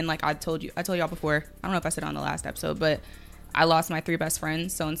all. And then like I told y'all before. I don't know if I said it on the last episode, but I lost my 3 best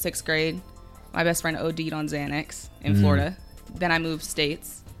friends. So in 6th grade. My best friend OD'd on Xanax in Florida. Then I moved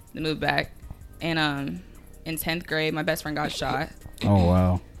states, then moved back. And in 10th grade, my best friend got shot. Oh,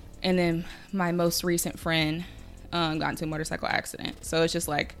 wow. And then my most recent friend got into a motorcycle accident. So it's just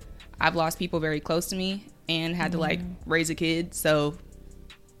like I've lost people very close to me and had to like raise a kid. So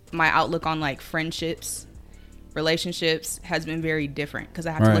my outlook on like friendships, relationships has been very different because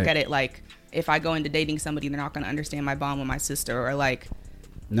I have to look at it like if I go into dating somebody, they're not going to understand my bond with my sister or like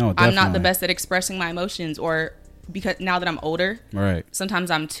no, definitely. I'm not the best at expressing my emotions or because now that I'm older,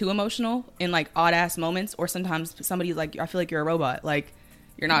 sometimes I'm too emotional in like odd ass moments or sometimes somebody's like, I feel like you're a robot. Like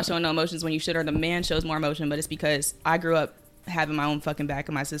you're not showing no emotions when you should or the man shows more emotion, but it's because I grew up having my own fucking back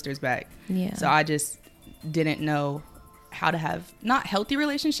and my sister's back. Yeah. So I just didn't know how to have not healthy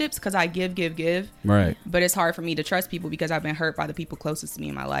relationships because I give. Right. But it's hard for me to trust people because I've been hurt by the people closest to me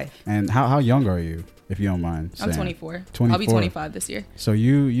in my life. And how young are you, if you don't mind saying? I'm 24. I'll be 25 this year. So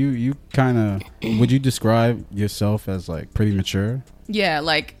you kind of, would you describe yourself as like pretty mature? Yeah,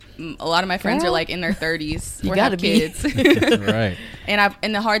 like a lot of my friends are like in their 30s. You gotta be. Kids. Right.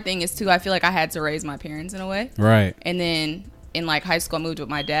 And the hard thing is too, I feel like I had to raise my parents in a way. Right. And then in like high school I moved with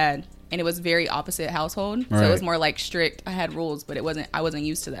my dad. And it was very opposite household. So it was more like strict. I had rules, but I wasn't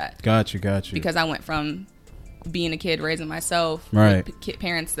used to that. Got you. Because I went from being a kid, raising myself, with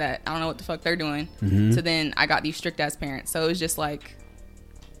parents that I don't know what the fuck they're doing, to then I got these strict ass parents. So it was just like,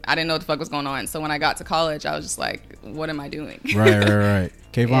 I didn't know what the fuck was going on. So when I got to college, I was just like, what am I doing? Right.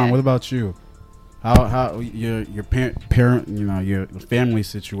 Kayvon, what about you? How your parent, your family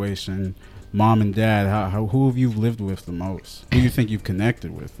situation, mom and dad, who have you lived with the most? Who do you think you've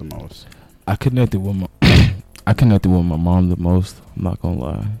connected with the most? I connected with my mom the most. I'm not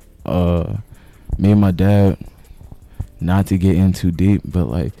gonna lie. Me and my dad, not to get in too deep, but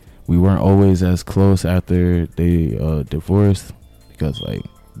like we weren't always as close after they divorced, because like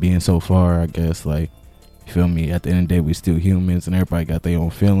being so far, I guess, like, you feel me, at the end of the day we still humans and everybody got their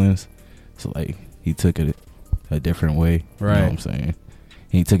own feelings. So like he took it a different way, right? You know what I'm saying?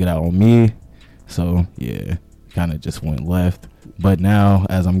 He took it out on me, so yeah, kind of just went left. But now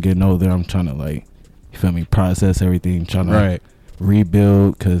as I'm getting older, I'm trying to, like, you feel me, process everything, trying to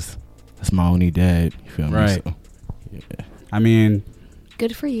rebuild, because that's my only dad, you feel me? So, yeah. I mean,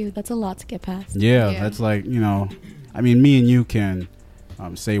 good for you. That's a lot to get past. Yeah, that's like, you know, I mean, me and you can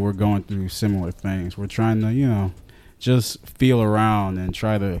say we're going through similar things. We're trying to, you know, just feel around and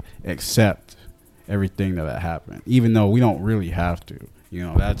try to accept everything that happened, even though we don't really have to. You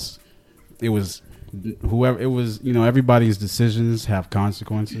know, it was, you know, everybody's decisions have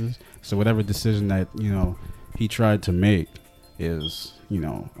consequences. So whatever decision that, you know, he tried to make is, you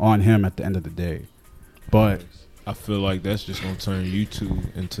know, on him at the end of the day. But I feel like that's just gonna turn you two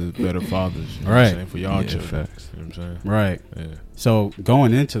into better fathers, you know what I'm saying, for y'all children. Facts. You know what I'm saying? Right. Yeah. So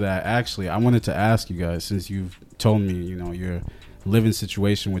going into that, actually, I wanted to ask you guys, since you've told me, you know, your living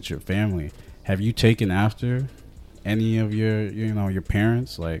situation with your family, have you taken after any of your, you know, your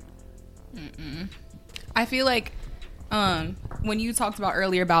parents? Like, I feel like when you talked about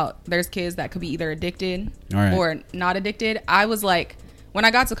earlier about there's kids that could be either addicted or not addicted, I was like, when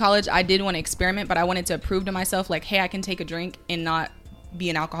I got to college, I did want to experiment, but I wanted to prove to myself, like, hey, I can take a drink and not be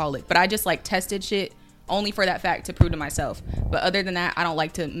an alcoholic. But I just, like, tested shit only for that fact to prove to myself. But other than that, I don't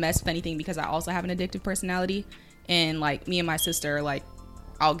like to mess with anything because I also have an addictive personality. And, like, me and my sister are, like,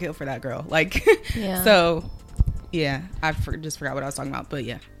 I'll kill for that girl. Like, so, yeah, I just forgot what I was talking about. But,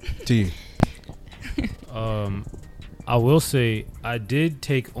 yeah. T. I will say I did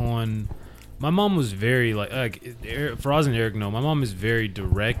take on... My mom was very, like Faraz and Eric know, my mom is very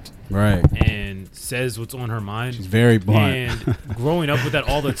direct, right, and says what's on her mind. She's very blunt. And growing up with that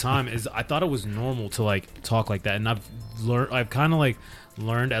all the time, I thought it was normal to, like, talk like that. And I've kind of, like,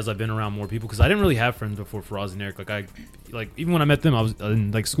 learned as I've been around more people, because I didn't really have friends before Faraz and Eric. Like, even when I met them, I was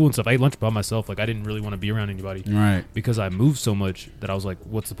in, like, school and stuff. I ate lunch by myself. Like, I didn't really want to be around anybody, right? Because I moved so much that I was like,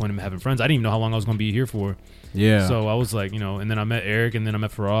 what's the point of having friends? I didn't even know how long I was going to be here for. Yeah. So I was like, you know, and then I met Eric, and then I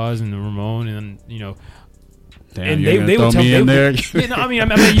met Faraz and Ramon, and then, you know. Damn, and they would tell me in there. No, I mean, I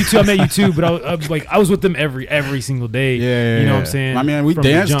met you too, but I was with them every single day. Yeah, you know what I'm saying? I mean, we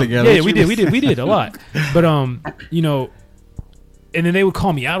danced together. Yeah, we did a lot. But you know, and then they would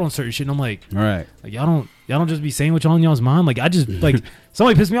call me out on certain shit, and I'm like, right, like y'all don't just be saying what's on y'all's mind. Like, I just, like,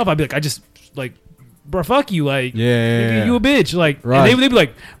 somebody pissed me off, I'd be like, I just, like, bro, fuck you, like, yeah. You a bitch, like, right. And they'd be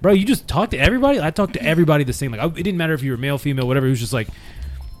like, bro, you just talk to everybody. I talked to everybody the same. Like, it didn't matter if you were male, female, whatever. It was just like,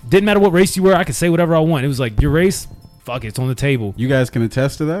 didn't matter what race you were. I could say whatever I want. It was like, your race, fuck it, it's on the table. You guys can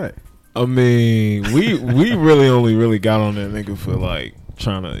attest to that. I mean, we really only got on that nigga for, like,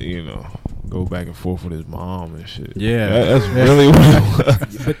 trying to, you know, go back and forth with his mom and shit. Yeah, that's really what it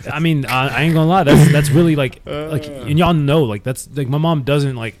was. But I mean, I ain't gonna lie, that's really like, and y'all know, like, that's like, my mom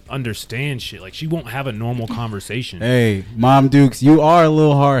doesn't, like, understand shit. Like, she won't have a normal conversation. Hey, Mom Dukes, you are a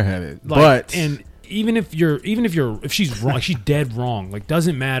little hard headed, like, but and if she's wrong, she's dead wrong. Like,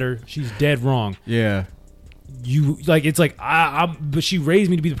 doesn't matter, she's dead wrong. Yeah. You, like, it's like, but she raised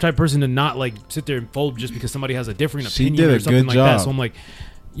me to be the type of person to not, like, sit there and fold just because somebody has a different opinion or something like that. So I'm like,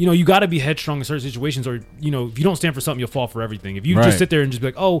 you know, you got to be headstrong in certain situations, or, you know, if you don't stand for something, you'll fall for everything. If you just sit there and just be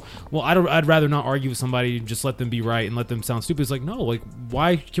like, oh, well, I'd rather not argue with somebody, just let them be right and let them sound stupid. It's like, no, like,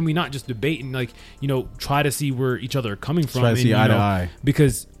 why can we not just debate and, like, you know, try to see where each other are coming from? Try to see eye to eye.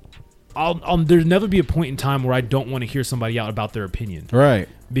 Because there'll never be a point in time where I don't want to hear somebody out about their opinion. Right.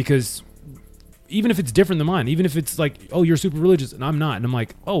 Because even if it's different than mine, even if it's like, oh, you're super religious and I'm not, and I'm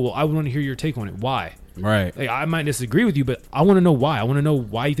like, oh, well, I want to hear your take on it. Why? Right. Like, I might disagree with you, but I want to know why. I want to know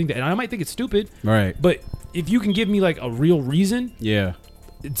why you think that. And I might think it's stupid. Right. But if you can give me, like, a real reason, yeah,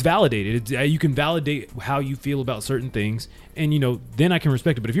 it's validated. You can validate how you feel about certain things, and, you know, then I can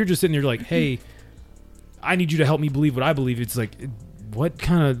respect it. But if you're just sitting there like, hey, I need you to help me believe what I believe, it's like, what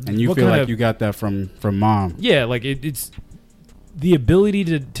kind of... And you feel like you got that from mom. Yeah, like, it's the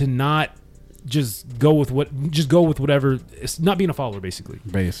ability to not just go with whatever. It's not being a follower, basically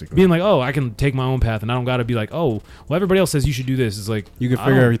being like, oh, I can take my own path and I don't gotta be like, oh, well, everybody else says you should do this. It's like, you can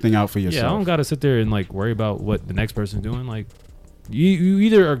figure everything out for yourself. Yeah, I don't gotta sit there and, like, worry about what the next person's doing. Like, you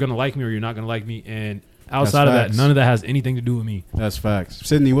either are gonna like me or you're not gonna like me, and outside of that, none of that has anything to do with me. That's facts.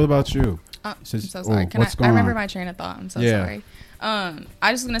 Sydney, what about you? I'm so sorry. I remember my train of thought. I'm so sorry. I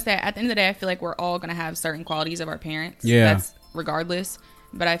was just gonna say, at the end of the day, I feel like we're all gonna have certain qualities of our parents. Yeah, that's regardless.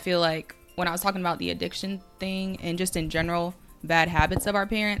 But I feel like when I was talking about the addiction thing and just in general bad habits of our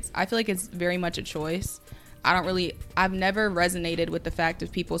parents, I feel like it's very much a choice. I've never resonated with the fact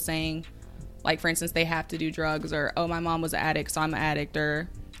of people saying, like, for instance, they have to do drugs, or, oh, my mom was an addict, so I'm an addict, or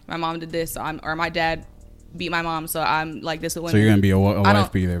my mom did this, so or my dad beat my mom, so I'm like this. So you're going to be a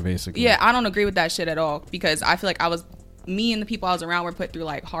wife beater, basically. Yeah, I don't agree with that shit at all, because I feel like me and the people I was around were put through,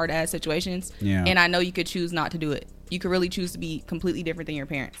 like, hard-ass situations, and I know you could choose not to do it. You could really choose to be completely different than your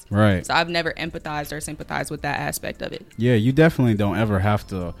parents. Right. So I've never empathized or sympathized with that aspect of it. Yeah, you definitely don't ever have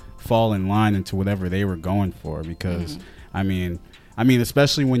to fall in line into whatever they were going for, because, I mean,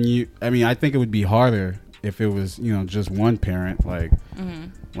 especially when I think it would be harder if it was, just one parent, like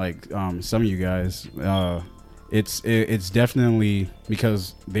some of you guys. It's definitely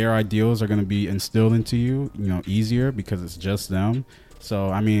because their ideals are going to be instilled into you, easier because it's just them. So,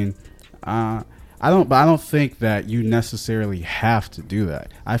 I mean, I don't think that you necessarily have to do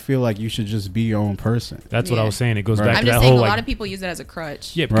that. I feel like you should just be your own person. That's what I was saying. It goes back to that whole. I'm just saying, a lot of people use it as a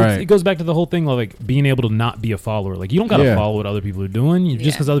crutch. Yeah, it goes back to the whole thing of, like, being able to not be a follower. Like, you don't gotta follow what other people are doing.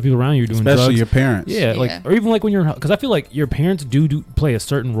 Just because other people around you are doing especially drugs. Your parents. Yeah, like, or even like when you're, because I feel like your parents do play a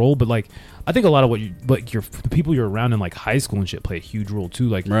certain role, but like, I think a lot of the people you're around in, like, high school and shit play a huge role too.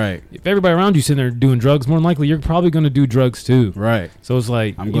 Like, if everybody around you sitting there doing drugs, more than likely you're probably going to do drugs too. Right. So it's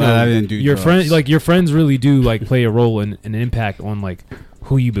like, I'm glad I didn't do your drugs. friends. Like, your friends really do, like, play a role and an impact on, like,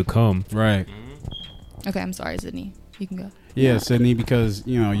 who you become. Right. Okay, I'm sorry, Sydney. You can go. Yeah, Sydney, because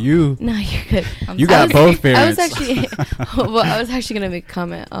you. No, you're good. You got both parents. I was actually gonna make a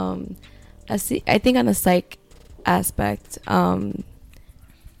comment. I think on the psych aspect,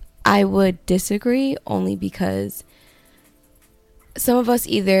 I would disagree, only because some of us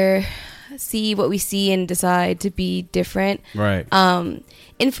either see what we see and decide to be different. Right.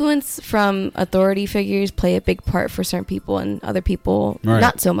 Influence from authority figures play a big part for certain people, and other people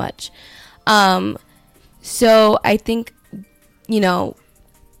not so much. So I think,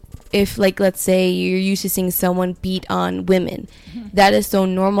 if, like, let's say you're used to seeing someone beat on women, that is so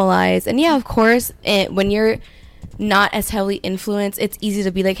normalized. And yeah, of course, when you're not as heavily influenced, it's easy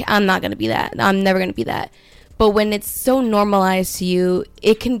to be like, I'm not going to be that. I'm never going to be that. But when it's so normalized to you,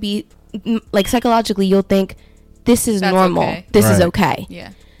 it can be, like, psychologically, you'll think, this is normal. Okay. This is okay.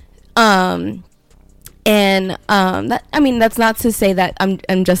 Yeah. That's not to say that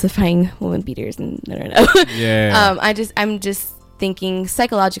I'm justifying women beaters, and no. Yeah. I'm just thinking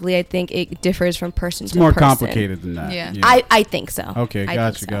psychologically, I think it differs from person to person. It's more complicated than that. Yeah. I think so. Okay,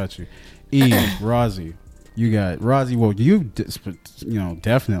 got you. Rozzy, you got Rozzy. Well, you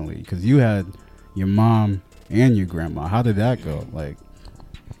definitely, because you had your mom and your grandma. How did that go? Like,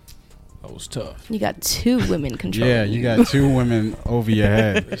 that was tough. You got two women controlling. Yeah, you got two women over your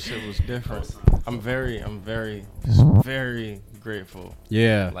head. This shit was different. I'm very grateful.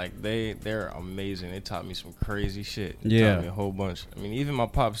 Yeah. Like, they're amazing. They taught me some crazy shit. They yeah. taught me a whole bunch. I mean, even my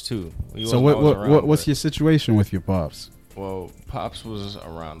pops too. So what's your situation with your pops? Well, pops was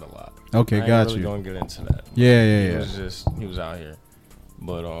around a lot. Okay, got you. I ain't really gonna get into that. Yeah. He was out here.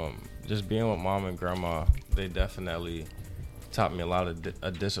 But just being with mom and grandma, they definitely taught me a lot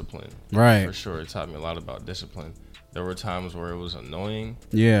of discipline. Right. For sure, it taught me a lot about discipline. There were times where it was annoying.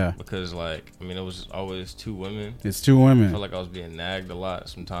 Yeah. Because, like, I mean, it was always two women. It's two women. I felt like I was being nagged a lot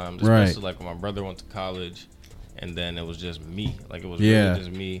sometimes. Especially, like, when my brother went to college, and then it was just me. Like, it was really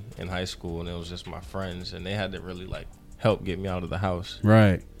just me in high school, and it was just my friends. And they had to really, like, help get me out of the house.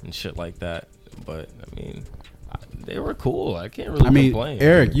 Right. And shit like that. But, I mean, they were cool. I can't really complain.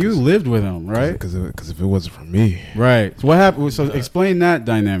 Eric, you lived with them, right? Because if it wasn't for me. Right. So what happened? So explain that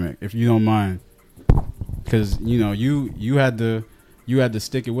dynamic, if you don't mind. Because, you had to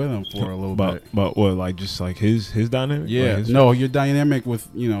stick it with him for a little bit. But what, like, just like his dynamic? Yeah. Like your dynamic with,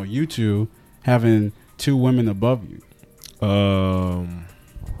 you two having two women above you.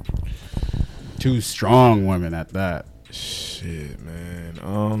 Two strong women at that. Shit, man.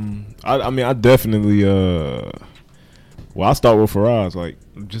 I mean, I definitely I'll start with Faraz. Like,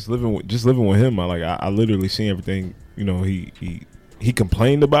 just living with him. I literally seen everything. He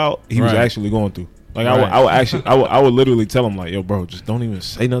complained about. He was actually going through. Like, I would literally tell him, like, yo, bro, just don't even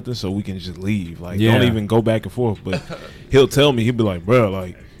say nothing so we can just leave. Like, don't even go back and forth. But he'll tell me, he'll be like,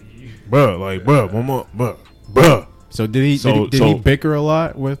 bro, mama, bro. So did he bicker a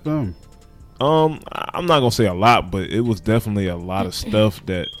lot with them? I'm not gonna say a lot, but it was definitely a lot of stuff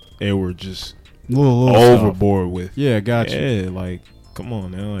that they were just little overboard with. Yeah, gotcha. Yeah, like, come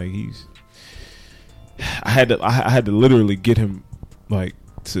on now, like, I had to literally get him, like,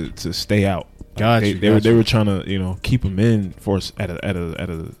 to stay out. They were trying to keep him in for at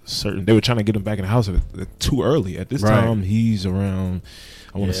a certain. They were trying to get him back in the house too early. At this time, he's around.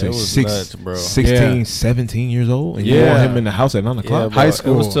 I want to say 16, 17 years old, and you want him in the house at 9 o'clock. High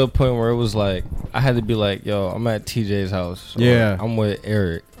school. It was to a point where it was like I had to be like, "Yo, I'm at TJ's house. I'm with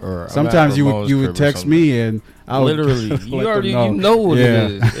Eric." Or sometimes you would text me, and I would literally you know what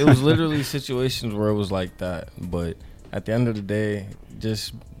it is. It was literally situations where it was like that. But at the end of the day,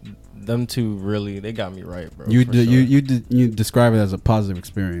 just them two really, they got me right, bro. You describe it as a positive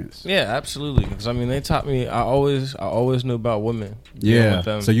experience. Yeah, absolutely. Because I mean, they taught me. I always knew about women.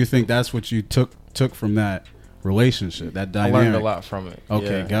 Yeah. So you think that's what you took from that relationship, that dynamic? I learned a lot from it.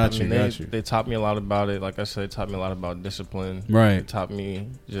 Okay, yeah. got you. They taught me a lot about it. Like I said, they taught me a lot about discipline. Right. They taught me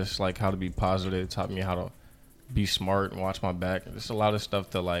just like how to be positive. They taught me how to be smart and watch my back. There's a lot of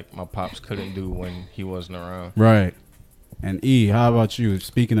stuff that like my pops couldn't do when he wasn't around. Right. And E, how about you?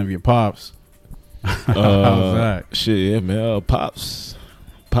 Speaking of your pops, how's that? Shit, yeah, man. Pops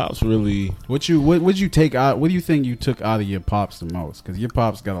really. What would you take out? What do you think you took out of your pops the most? Because your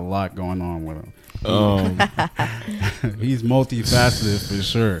pops got a lot going on with him. He's multifaceted for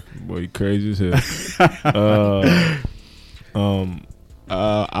sure. Boy, he crazy as hell.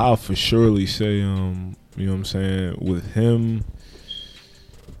 I'll for surely say, you know what I'm saying, with him.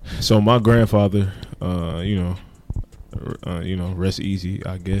 So my grandfather, rest easy,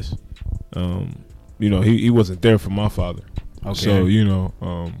 I guess. He wasn't there for my father. Okay. So,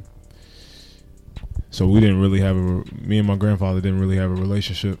 so we didn't really have me and my grandfather didn't really have a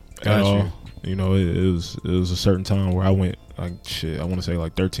relationship at all. It was a certain time where I went I want to say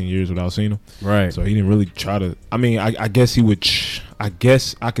like 13 years without seeing him. Right. So he didn't really try to. I mean, I guess he would. I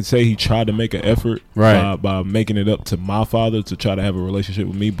guess I could say he tried to make an effort, right, by making it up to my father to try to have a relationship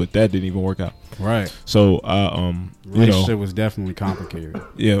with me, but that didn't even work out. Right. So relationship was definitely complicated.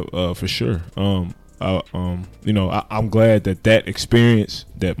 Yeah, for sure. I'm glad that experience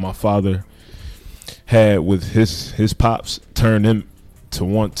that my father had with his pops turned him to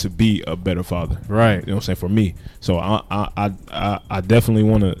want to be a better father. Right. You know what I'm saying, for me. So I definitely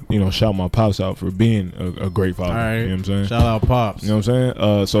want to, shout my pops out for being a great father. All right. You know what I'm saying? Shout out pops. You know what I'm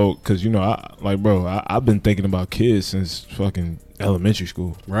saying? So, cause I've been thinking about kids since fucking elementary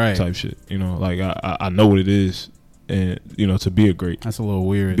school. Right. Type shit. Like I know what it is. And to be a great, that's a little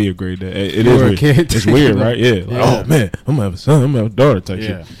weird. Be a great dad. It is weird. Kid. It's weird, right? Yeah. Like, oh man, I'm gonna have a son. I'm gonna have a daughter. Type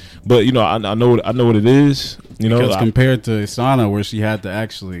shit. But I know what it is. Because compared to Isana, where she had to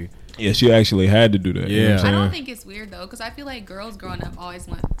actually, she actually had to do that. Yeah. You know what I'm I don't think it's weird though, because I feel like girls growing up always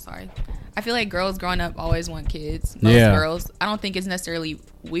want. I feel like girls growing up always want kids. Most girls. I don't think it's necessarily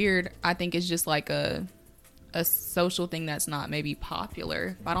weird. I think it's just like a social thing that's not maybe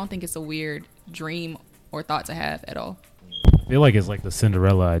popular. But I don't think it's a weird dream or thought to have at all. I feel like it's like the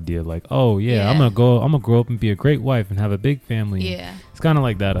Cinderella idea, like, I'm gonna grow up and be a great wife and have a big family. Yeah, it's kind of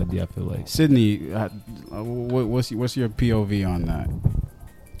like that idea. I feel like. Sydney, what's your POV on that?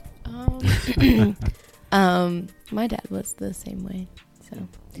 My dad was the same way. So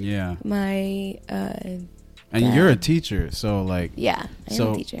yeah, my and you're a teacher, so like I am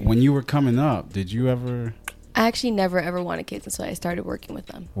a teacher. When you were coming up, did you ever? I actually never ever wanted kids until I started working with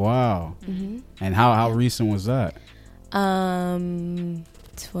them. Wow. Mm-hmm. And how recent was that?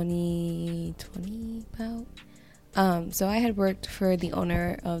 2020 about. So I had worked for the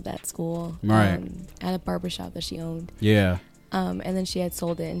owner of that school, right, at a barbershop that she owned. Yeah. And then she had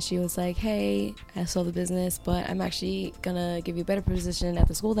sold it, and she was like, "Hey, I sold the business, but I'm actually gonna give you a better position at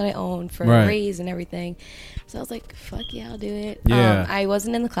the school that I own for a raise and everything." So I was like, "Fuck yeah, I'll do it." Yeah. I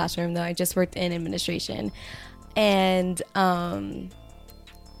wasn't in the classroom though; I just worked in administration, and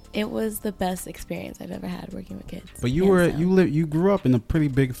it was the best experience I've ever had working with kids. But you grew up in a pretty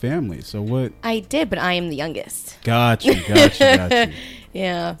big family, so what? I did, but I am the youngest. Got you.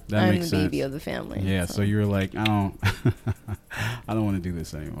 Yeah, that I'm makes the sense. baby of the family. Yeah, so you were like, I don't want to do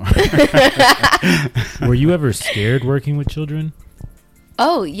this anymore. Were you ever scared working with children?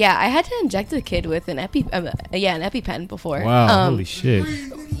 Oh yeah, I had to inject a kid with an EpiPen before. Wow, holy shit!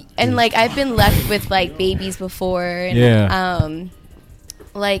 And like I've been left with like babies before. And,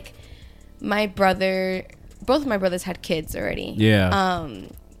 like both of my brothers had kids already. Yeah.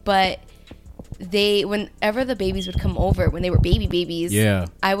 But whenever the babies would come over, when they were babies,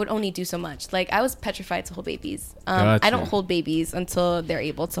 I would only do so much. Like I was petrified to hold babies. Gotcha. I don't hold babies until they're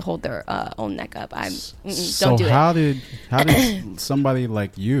able to hold their own neck up. So don't do how it. did somebody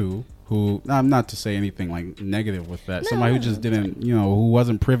like you, who, not to say anything like negative with that, somebody who just didn't, who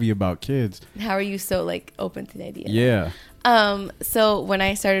wasn't privy about kids. How are you so like open to the idea? Yeah. So when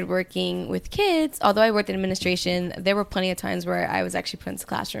I started working with kids, although I worked in administration, there were plenty of times where I was actually put into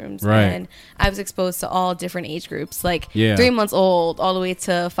classrooms, and I was exposed to all different age groups, like 3 months old all the way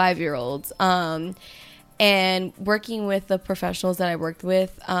to 5-year-olds. And working with the professionals that I worked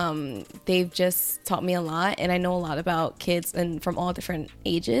with, they've just taught me a lot, and I know a lot about kids and from all different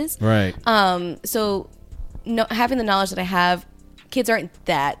ages. Right. So having the knowledge that I have, kids aren't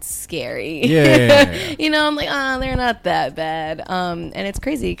that scary. Yeah. I'm like, they're not that bad. And it's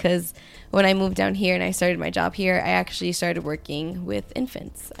crazy because when I moved down here and I started my job here, I actually started working with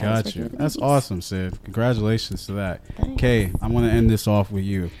infants. Got you. That's awesome, Sid. Congratulations to that. Kay, I'm going to end this off with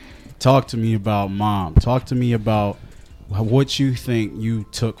you. Talk to me about Mom. Talk to me about what you think you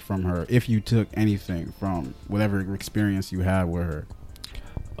took from her, if you took anything from whatever experience you had with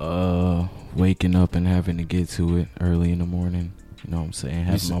her. Waking up and having to get to it early in the morning. You know what I'm saying?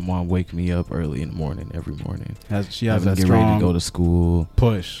 Having my mom wake me up early in the morning, every morning. She has that get strong ready to go to school.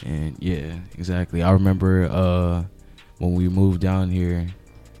 Push. And yeah, exactly. I remember when we moved down here,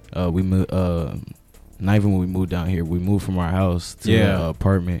 not even when we moved down here, we moved from our house to an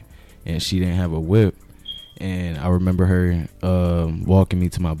apartment, and she didn't have a whip. And I remember her walking me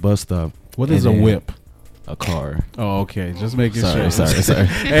to my bus stop. What is a whip? A car. Oh, okay. Just making sure. Sorry.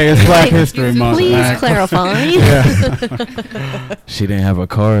 Hey, it's Black History Month. Please clarify. She didn't have a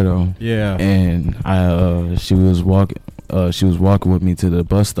car though. Yeah. And she was walking with me to the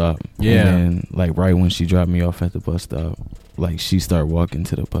bus stop. Yeah. And then, like, right when she dropped me off at the bus stop, like, she started walking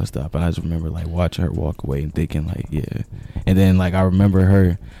to the bus stop, and I just remember like watching her walk away and thinking like, yeah. And then like I remember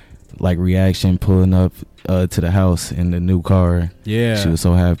her like reaction pulling up to the house in the new car. Yeah. She was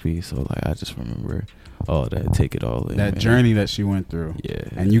so happy. So like I just remember all that, take it all in. That journey that she went through. Yeah.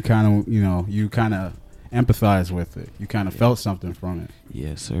 And you kind of empathize with it. You kind of felt something from it.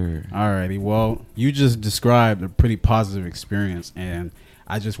 Yes, sir. Alrighty. Well, you just described a pretty positive experience, and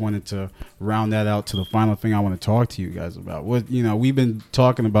I just wanted to round that out to the final thing I want to talk to you guys about. We've been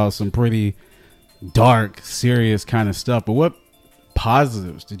talking about some pretty dark, serious kind of stuff, but what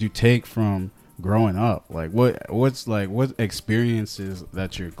positives did you take from growing up? Like what experiences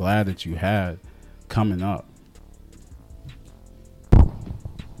that you're glad that you had coming up?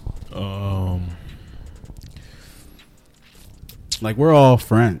 Like, we're all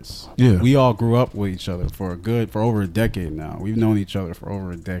friends. Yeah. We all grew up with each other for over a decade now. We've known each other for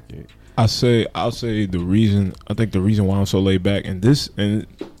over a decade. I'll say the reason why I'm so laid back, and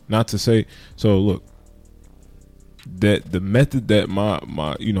not to say, so look, that the method that my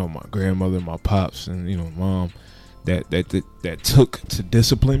grandmother, my pops, and mom that took to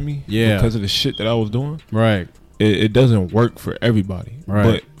discipline me because of the shit that I was doing. Right. It doesn't work for everybody. Right.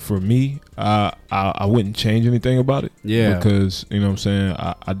 But for me, I wouldn't change anything about it. Yeah. Because, you know what I'm saying,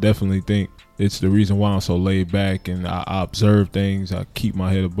 I definitely think it's the reason why I'm so laid back, and I observe things. I keep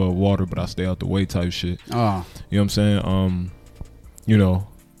my head above water, but I stay out the way type shit. Oh. You know what I'm saying?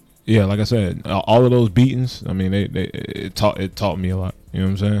 Yeah, like I said, all of those beatings, I mean, it taught me a lot. You know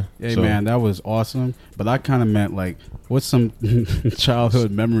what I'm saying? Hey, man, that was awesome. But I kind of meant, like, what's some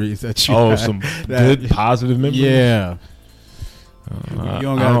childhood memories that you had? Some good, positive memories? Yeah. You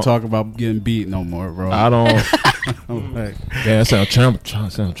don't got to talk about getting beat no more, bro. I don't. Yeah, that sounds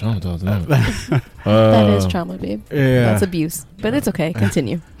traumatized. That is trauma, babe. Yeah. That's abuse. But it's okay.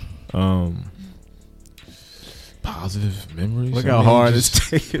 Continue. Positive memories. Look how hard it's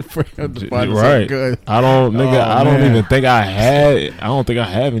taking for him to find something good. I don't even think I had. I don't think I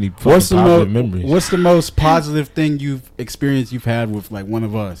have any positive memories. What's the most positive thing you've had with, like, one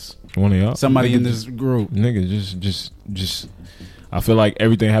of us? One of y'all? Somebody in this group. Nigga, just. I feel like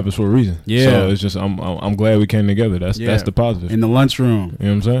everything happens for a reason. Yeah. So it's just I'm glad we came together. That's the positive. In the lunchroom. You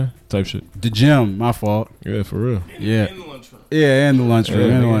know what I'm saying? Type shit. The gym. My fault. Yeah, for real. Yeah. In the lunchroom. Yeah, in the lunchroom.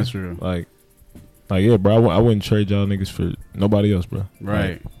 Yeah, in the lunchroom. Like, yeah, bro, I wouldn't trade y'all niggas for nobody else, bro. Right.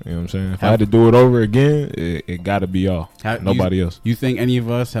 Like, you know what I'm saying? If I had to do it over again, it got to be y'all. Nobody else. You think any of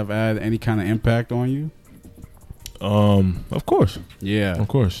us have had any kind of impact on you? Of course. Yeah. Of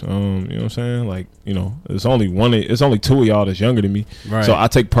course. You know what I'm saying? Like, it's only two of y'all that's younger than me. Right. So I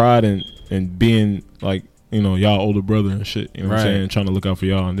take pride in being, like, y'all older brother and shit. You know what I'm saying? Trying to look out for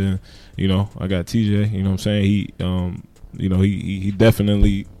y'all. And then, I got TJ, you know what I'm saying? He, he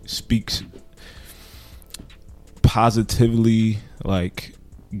definitely speaks positively, like,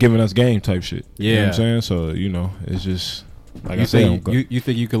 giving us game type shit. Yeah. You know what I'm saying? So, it's just, like I said, you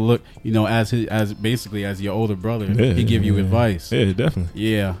think you could look, as your older brother, he give you advice. Yeah, definitely.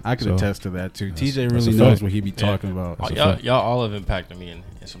 Yeah, I could attest to that too. TJ really knows what he be talking about. Y'all all have impacted me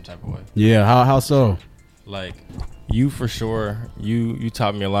in some type of way. Yeah, how so? Like, you for sure, you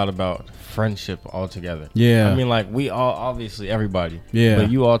taught me a lot about friendship altogether. Yeah. I mean, like, we all, obviously, everybody. Yeah. But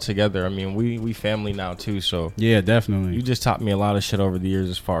you all together, I mean, we family now, too, so. Yeah, definitely. You just taught me a lot of shit over the years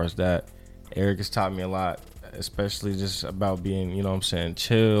as far as that. Eric has taught me a lot, especially just about being, you know what I'm saying,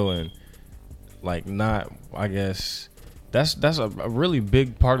 chill and, like, not, I guess... That's a really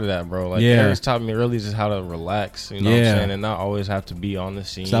big part of that, bro. Like, Eric's taught me really just how to relax, you know what I'm saying, and not always have to be on the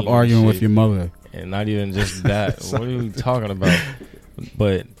scene. Stop arguing with your mother. And not even just that. What are you talking about?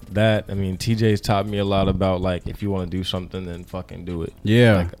 But that, I mean, TJ's taught me a lot about, like, if you want to do something, then fucking do it.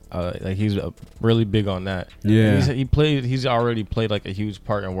 Yeah. Like he's really big on that. Yeah. He's already played, like, a huge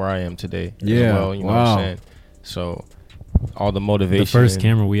part in where I am today. Yeah. As well, you know what I'm saying? So... all the motivation. The first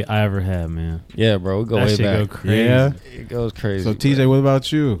camera I ever had, man. Yeah, bro. We go way back. Go crazy. Yeah. It goes crazy. So, TJ, what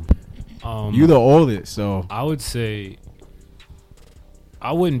about you? You the oldest, so. I would say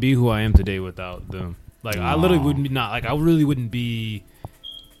I wouldn't be who I am today without them. Like, I literally wouldn't be I really wouldn't be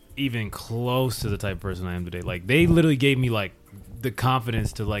even close to the type of person I am today. Like, they literally gave me, like, the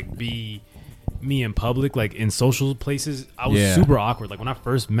confidence to, like, be me in public, like in social places. I was super awkward. Like when I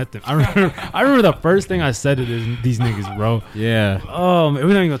first met them, I remember the first thing I said to these niggas, bro. Yeah. We're not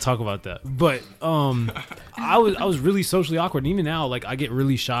even gonna talk about that. But I was really socially awkward. And even now, like I get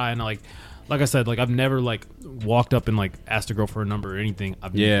really shy and like I said, like I've never like walked up and like asked a girl for a number or anything.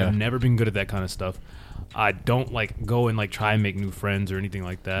 I've never been good at that kind of stuff. I don't like go and like try and make new friends or anything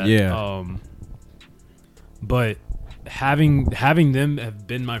like that. Yeah. But having them have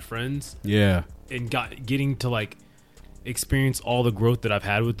been my friends, and getting to like experience all the growth that I've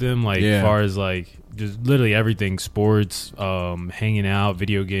had with them, like as far as like just literally everything, sports, hanging out,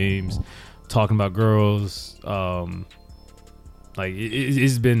 video games, talking about girls, like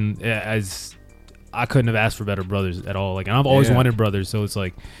it's been, as I couldn't have asked for better brothers at all. Like, and I've always wanted brothers, so it's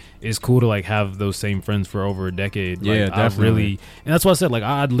like it's cool to like have those same friends for over a decade. Yeah, like, definitely. I've really, and that's why I said like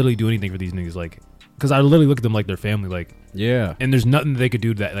I'd literally do anything for these niggas, like. Because I literally look at them like their family, like and there's nothing they could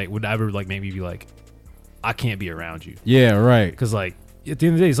do that like would ever like make me be like, I can't be around you. Yeah, right. Because like at the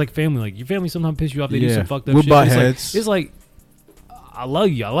end of the day, it's like family. Like your family sometimes piss you off. They do some fucked up we're shit. Butt heads. It's like I love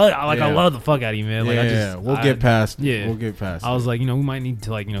you. I love the fuck out of you, man. Like we'll get past. Yeah, we'll get past. I was like, we might need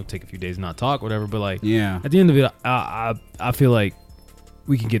to like take a few days and not talk, whatever. But like, at the end of it, I feel like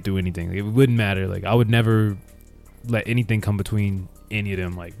we can get through anything. Like, it wouldn't matter. Like I would never let anything come between any of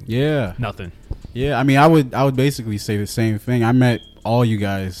them. Like nothing. Yeah, I mean, I would basically say the same thing. I met all you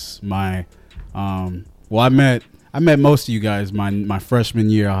guys I met most of you guys my freshman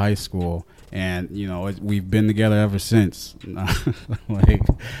year of high school, and we've been together ever since. Like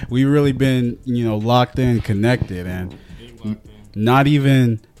we've really been locked in, connected, and not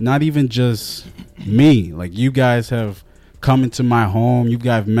even just me. Like you guys have come into my home. You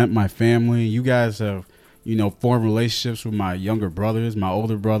guys met my family. You guys have form relationships with my younger brothers, my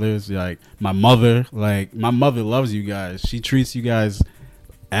older brothers, like my mother. Like my mother loves you guys. She treats you guys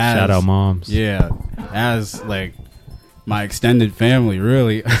as shout out moms. Yeah, as like my extended family,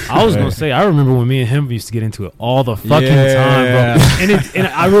 really. I was gonna say, I remember when me and him used to get into it all the fucking time, bro. And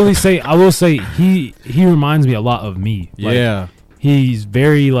I will say he reminds me a lot of me. Like, he's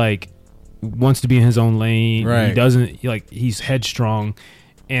very like wants to be in his own lane. Right. He doesn't he's headstrong.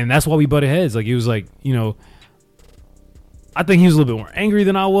 And that's why we butted heads. Like, he was like, I think he was a little bit more angry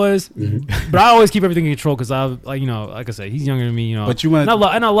than I was. Mm-hmm. But I always keep everything in control because I, like I said, he's younger than me, But you went,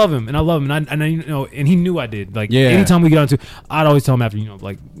 and I love him. And and he knew I did. Like, anytime we get onto, I'd always tell him after,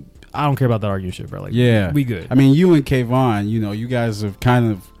 like, I don't care about that argument shit, bro. Like, we good. I mean, you and Kayvon, you guys have kind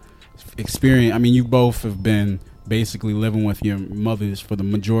of experienced, I mean, you both have been basically living with your mothers for the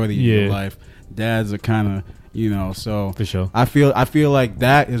majority of your life. Dads are kind of, so for sure. I feel like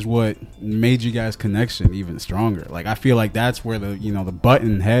that is what made you guys' connection even stronger. Like I feel like that's where the the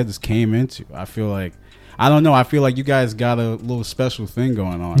button heads came into. I feel like I don't know. I feel like you guys got a little special thing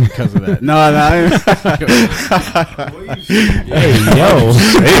going on because of that. No. Hey, yo,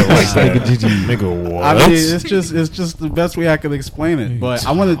 nigga, what? I mean, it's just the best way I could explain it. But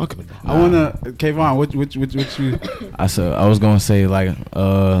I want to, Kayvon, what you? I was gonna say like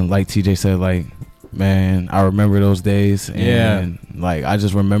TJ said, like, man, I remember those days, and like I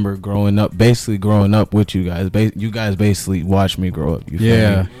just remember growing up with you guys. You guys basically watched me grow up. You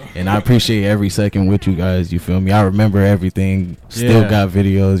feel me? And I appreciate every second with you guys. You feel me? I remember everything. Still got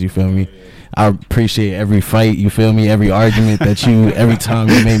videos. You feel me? I appreciate every fight, you feel me, every argument that you, every time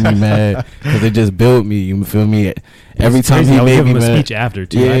you made me mad, because it just built me, you feel me. Every time he made me mad. A speech after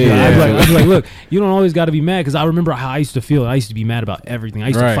too. I'd be like, look, you don't always got to be mad, because I remember how I used to feel. I used to be mad about everything. I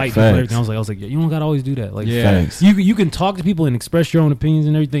used to fight people and everything. I was like, you don't got to always do that. Like, you can talk to people and express your own opinions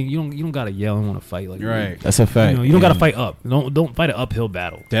and everything. You don't got to yell and want to fight. Like, right, that's a fact. You don't got to fight up. Don't fight an uphill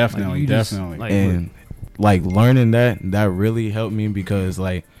battle. Definitely, definitely. And like learning that really helped me, because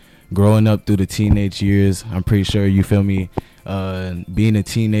like growing up through the teenage years, I'm pretty sure, you feel me, being a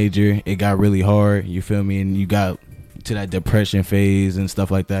teenager, it got really hard, you feel me, and you got to that depression phase and stuff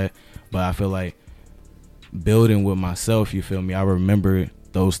like that. But I feel like building with myself, you feel me, I remember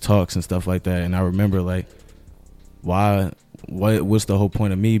those talks and stuff like that, and I remember like, what's the whole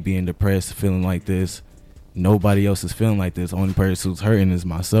point of me being depressed, feeling like this? Nobody else is feeling like this. Only person who's hurting is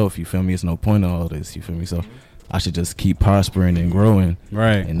myself, you feel me. It's no point in all this, you feel me. So I should just keep prospering and growing,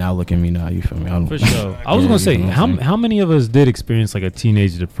 right? And now look at me now, you feel me. For sure. I was gonna say, how many of us did experience like a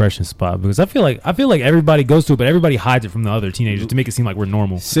teenage depression spot? Because I feel like everybody goes to it, but everybody hides it from the other teenagers to make it seem like we're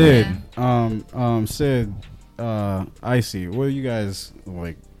normal. Sid, Sid, Icy, what are you guys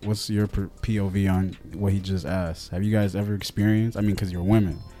like? What's your POV on what he just asked? Have you guys ever experienced? I mean, because you're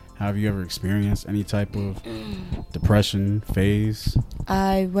women. Have you ever experienced any type of depression phase?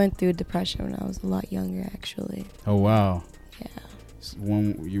 I went through depression when I was a lot younger, actually. Oh, wow. Yeah. So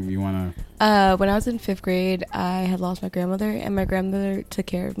when you want to... when I was in 5th grade, I had lost my grandmother, and my grandmother took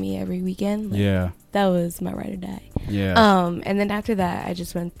care of me every weekend. Like, yeah. That was my ride or die. Yeah. And then after that, I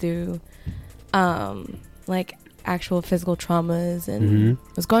just went through, like, actual physical traumas, and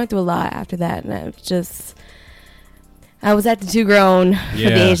was going through a lot after that, and I was acting too grown for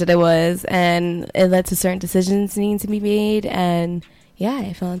the age that I was, and it led to certain decisions needing to be made, and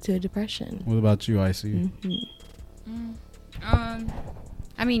I fell into a depression. What about you, Icy?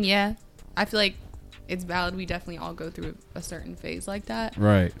 I mean, I feel like it's valid. We definitely all go through a certain phase like that,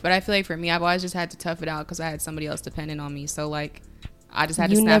 right? But I feel like for me, I've always just had to tough it out because I had somebody else dependent on me. So like, I just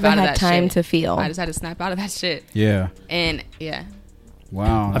had to snap out of that shit. You never had time to feel. I just had to snap out of that shit. Yeah. And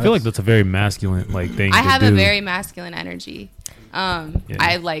wow. I feel like that's a very masculine thing. I have a very masculine energy.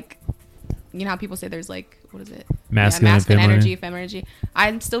 I like, you know how people say there's like, what is it? Masculine energy, feminine energy.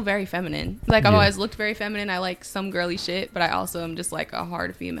 I'm still very feminine. Like I've always looked very feminine. I like some girly shit, but I also am just like a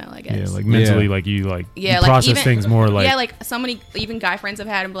hard female, I guess. Yeah, like mentally, like you process even, things more like. Yeah, like so many even guy friends I've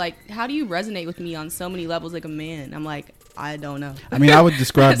had, and be like, how do you resonate with me on so many levels like a man? I'm like, I don't know. I mean, I would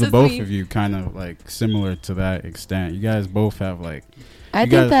describe the both of you kind of like similar to that extent. You guys both have like. I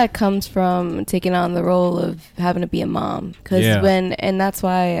think that comes from taking on the role of having to be a mom. And that's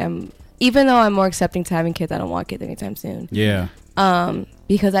why even though I'm more accepting to having kids, I don't want kids anytime soon. Yeah.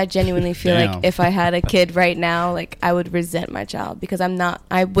 Because I genuinely feel like if I had a kid right now, like I would resent my child because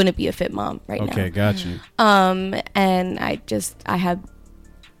I wouldn't be a fit mom right now. Okay, got you. And I have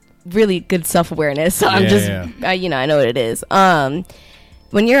really good self-awareness. So I'm just, I know what it is.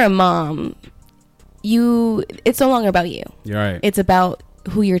 When you're a mom, it's no longer about you. You're right. It's about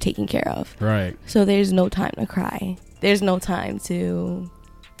who you're taking care of. Right. So there's no time to cry. There's no time to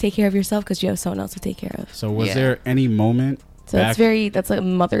take care of yourself because you have someone else to take care of. So was there any moment? So that's a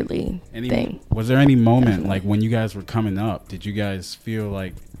motherly thing. Was there any moment like when you guys were coming up? Did you guys feel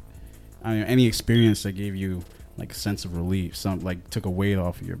like, any experience that gave you like a sense of relief, something like took a weight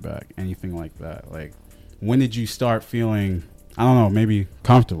off of your back, anything like that? Like, when did you start feeling, I don't know, maybe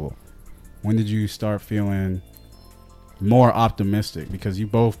comfortable? When did you start feeling more optimistic? Because you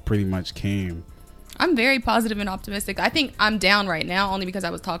both pretty much came. I'm very positive and optimistic. I think I'm down right now only because I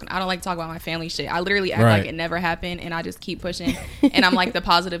don't like to talk about my family shit. I literally act like it never happened, and I just keep pushing. And I'm like the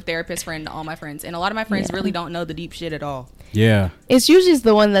positive therapist friend to all my friends. And a lot of my friends really don't know the deep shit at all. Yeah. It's usually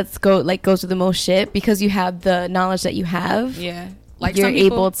the one goes through the most shit because you have the knowledge that you have. Yeah. Like you're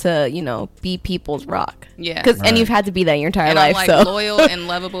able to, be people's rock. Yeah. And you've had to be that your entire life. I'm like loyal and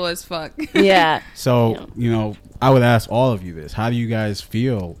lovable as fuck. Yeah. So, I would ask all of you this. How do you guys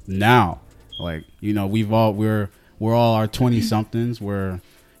feel now? Like, we're all our 20 somethings. We're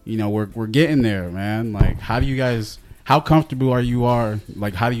getting there, man. Like, how comfortable are you?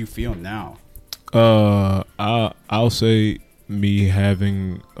 Like, how do you feel now? I'll say me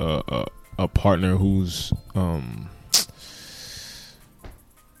having a partner who's,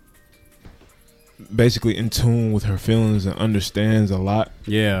 basically in tune with her feelings and understands a lot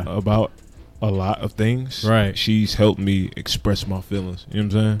about a lot of things. Right. She's helped me express my feelings. You know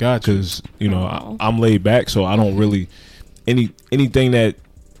what I'm saying? Gotcha. Because, I'm laid back, so I don't really anything that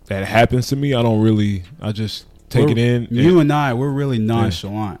happens to me, I just take it in. You and we're really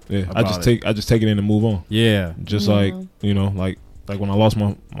nonchalant. Yeah. I just take it in and move on. Yeah. Just like, like Like when I lost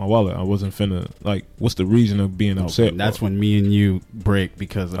my wallet, I wasn't finna like. What's the reason of being upset? That's when me and you break,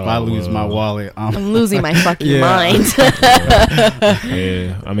 because if I lose my wallet, I'm losing my fucking mind.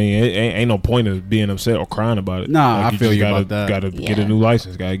 Yeah, I mean, it ain't no point of being upset or crying about it. Nah, like, I feel you about that. Gotta get a new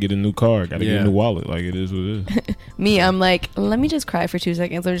license. Gotta get a new car. Gotta get a new wallet. Like it is what it is. Me, I'm like, let me just cry for 2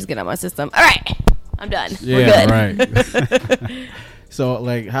 seconds. Let me just get out my system. All right, I'm done. Yeah, we're good. right. So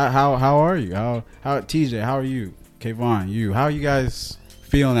like, how are you? How TJ? How are you? Kayvon, you? How are you guys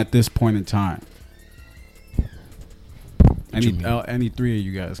feeling at this point in time? Any three of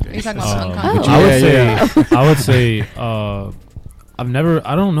you guys? Are you talking about I would say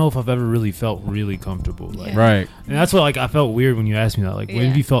I don't know if I've ever really felt really comfortable. Like, right. And that's what, like, I felt weird when you asked me that. Like, when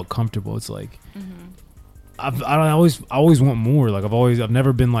have you felt comfortable? It's like, I always want more. Like, I've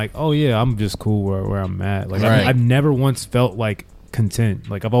never been like, oh yeah, I'm just cool where I'm at. Like, I've never once felt like content.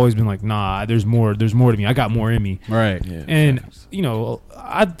 Like, I've always been like, nah, there's more to me. I got more in me. Right. Yeah, and you know,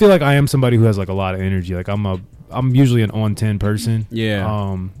 I feel like I am somebody who has like a lot of energy. Like, I'm usually an on 10 person.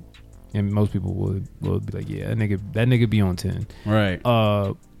 Yeah. And most people would be like, yeah, that nigga be on 10. Right.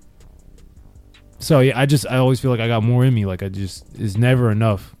 So yeah, I always feel like I got more in me. Like, it's never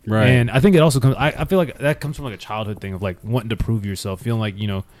enough. Right. And I think it also comes. I feel like that comes from like a childhood thing of like wanting to prove yourself, feeling like, you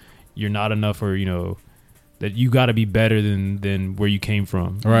know, you're not enough, or, you know, that you got to be better than where you came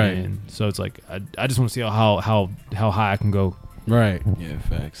from. Right. And so it's like I just want to see how high I can go. Right. Yeah,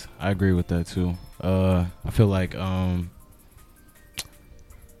 facts. I agree with that too. I feel like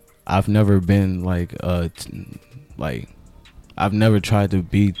I've never been like I've never tried to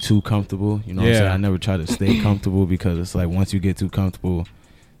be too comfortable. You know what I'm saying? I never try to stay comfortable, because it's like once you get too comfortable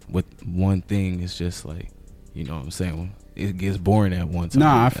with one thing, it's just like, you know what I'm saying? It gets boring at one time.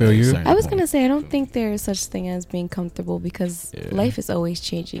 Nah, I feel you. I was gonna say, I don't think there is such thing as being comfortable, because life is always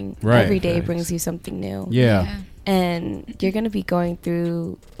changing. Right. Every day brings you something new. Yeah. And you're gonna be going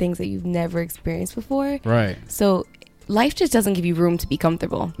through things that you've never experienced before. Right. So life just doesn't give you room to be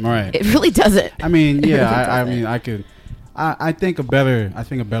comfortable. Right. It really doesn't. I mean, yeah. I think a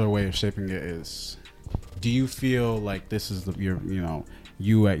better way of shaping it is, do you feel like this is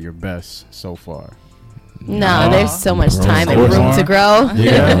you at your best so far? No, there's so much time and room to grow.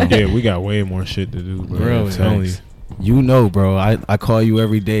 Yeah, we got way more shit to do, bro. Really? Tell you. You know, bro, I call you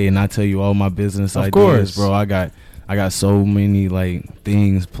every day and I tell you all my business ideas, course. bro. I got so many like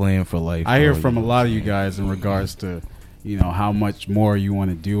things planned for life. I hear from a lot of you guys in regards to, you know, how much more you want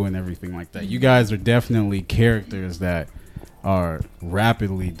to do and everything like that. You guys are definitely characters that are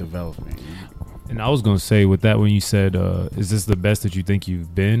rapidly developing. And I was gonna say with that, when you said, is this the best that you think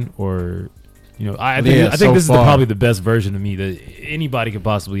you've been, or, you know, I think this is probably the best version of me that anybody could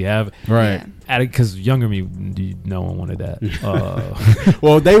possibly have. Right. Because younger me, no one wanted that.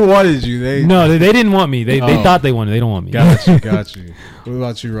 Well, they wanted you. They didn't want me. They thought they wanted. They don't want me. Got you. What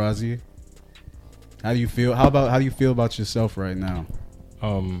about you, Razi? How do you feel? How do you feel about yourself right now?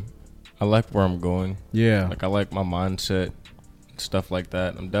 I like where I'm going. Yeah. Like, I like my mindset, stuff like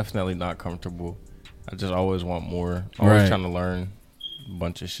that. I'm definitely not comfortable. I just always want more. Always trying to learn a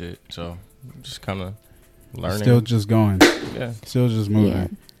bunch of shit. So just kind of learning. Still just going. Yeah. Still just moving. Yeah.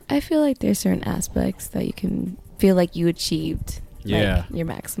 I feel like there's certain aspects that you can feel like you achieved. Yeah. Like, your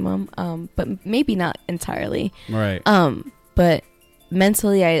maximum. But maybe not entirely. Right. But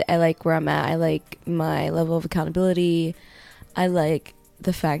mentally, I like where I'm at. I like my level of accountability. I like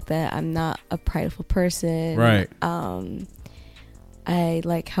the fact that I'm not a prideful person. Right. I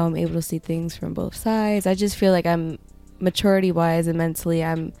like how I'm able to see things from both sides. I just feel like I'm, maturity wise and mentally,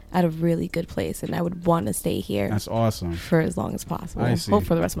 I'm at a really good place, and I would want to stay here. That's awesome. For as long as possible. I see. Hope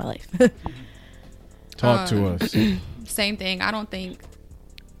for the rest of my life. Talk to us. Same thing. I don't think,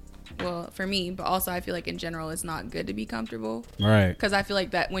 well, for me, but also I feel like in general it's not good to be comfortable. Right. Because I feel like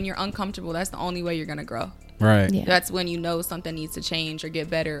that when you're uncomfortable, that's the only way you're going to grow. Right. Yeah. That's when you know something needs to change or get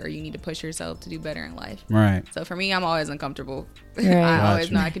better, or you need to push yourself to do better in life. Right. So for me, I'm always uncomfortable. Right. I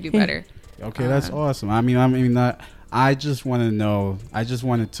always know I could do better. Okay, that's awesome. I just want to know. I just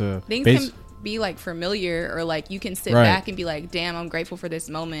wanted to. Things can be like familiar, or like you can sit back and be like, damn, I'm grateful for this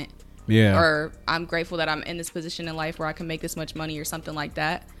moment. Yeah. Or I'm grateful that I'm in this position in life where I can make this much money or something like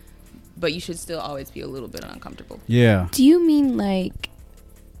that. But you should still always be a little bit uncomfortable. Yeah. Do you mean like,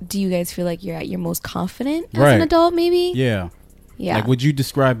 do you guys feel like you're at your most confident as an adult, maybe? Yeah. Yeah. Like, would you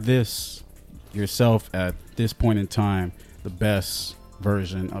describe this yourself at this point in time, the best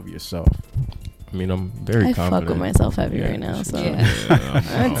version of yourself? I mean, I'm very confident. I fuck with myself heavy right now, so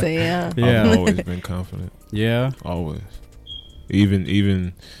I'd say yeah. I've always been confident. Yeah. Always.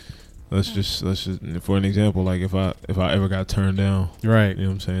 Even let's just for an example, like if I ever got turned down, right? You know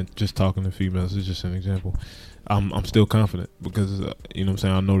what I'm saying? Just talking to females is just an example. I'm still confident because you know what I'm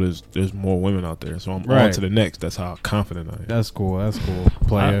saying. I know there's more women out there, so I'm on to the next. That's how confident I am. That's cool.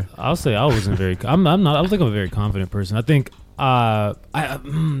 Player. I'll say I wasn't very. I'm not. I don't think I'm a very confident person. I think. I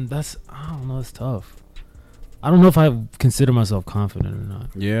don't know. It's tough. I don't know if I consider myself confident or not.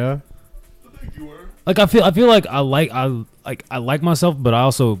 Yeah. I think you were. Like I feel like I like myself, but I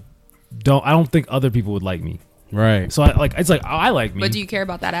also don't. I don't think other people would like me. Right. So I like me. But do you care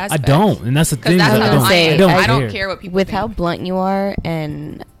about that aspect? I don't, and that's the thing. That's I don't care what people with think. how blunt you are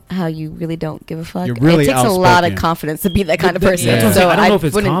and how you really don't give a fuck. You're really it takes outspoken. a lot of confidence to be that kind of person. Yeah. So I don't know if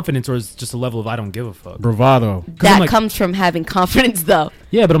it's wouldn't- confidence or it's just a level of I don't give a fuck. Bravado. that comes from having confidence, though.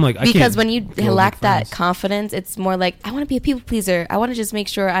 Yeah, but I'm like, Because when you feel lack like that friends. confidence, it's more like I want to be a people pleaser. I want to just make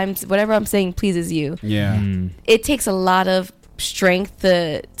sure whatever I'm saying pleases you. Yeah. It takes a lot of strength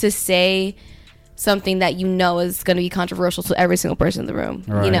to say something that you know is going to be controversial to every single person in the room.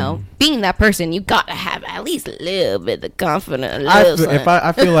 Right. You know, being that person, you got to have at least a little bit of confidence.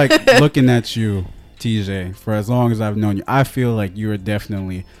 I feel like looking at you, TJ, for as long as I've known you, I feel like you're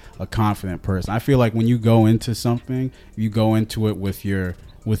definitely a confident person. I feel like when you go into something, you go into it with your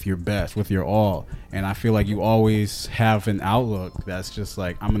best, with your all. And I feel like you always have an outlook that's just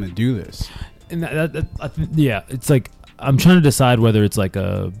like, I'm going to do this. And it's like I'm trying to decide whether it's like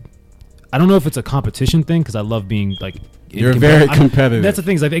I don't know if it's a competition thing because I love being like you're very competitive. That's the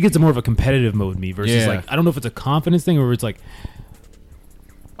thing is I think it's more of a competitive mode me versus like I don't know if it's a confidence thing or it's like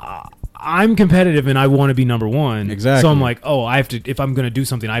I'm competitive and I want to be number one. Exactly. So I'm like, oh, I have to if I'm gonna do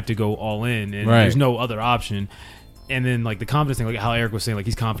something, I have to go all in, and there's no other option. And then like the confidence thing, like how Eric was saying, like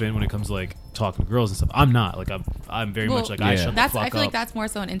he's confident when it comes to like talking to girls and stuff. I'm not. Like I'm very much like I shut the fuck up. I feel like that's more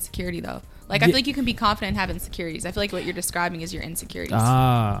so an insecurity though. Like I feel like you can be confident and have insecurities. I feel like what you're describing is your insecurities.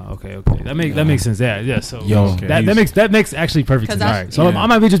 Okay. That makes sense. Yeah. So okay. that makes actually perfect sense. All right. So I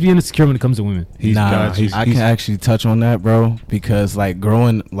might be just being insecure when it comes to women. I can actually touch on that, bro, because like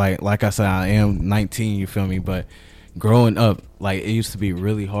growing like I said, I am 19. You feel me? But growing up, like it used to be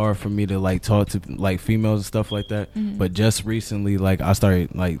really hard for me to like talk to like females and stuff like that. But just recently, like I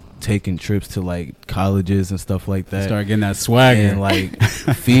started like taking trips to like colleges and stuff like that. Start getting that swagger. And like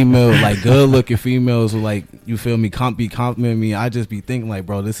female, like good looking females who like, you feel me, be complimenting me. I just be thinking like,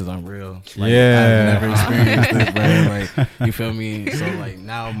 bro, this is unreal. Like, yeah. I've never experienced this, bro. Like, you feel me? So like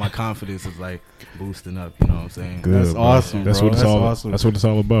now my confidence is like boosting up. You know what I'm saying? Good, that's bro. awesome. That's bro. what it's all. Awesome. That's what it's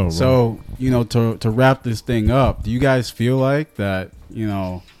all about. Bro. So to wrap this thing up, do you guys feel like that?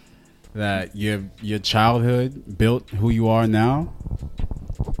 That your childhood built who you are now?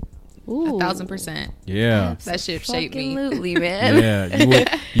 Ooh. 1,000%. Yeah. That shit shaped me. Absolutely, man.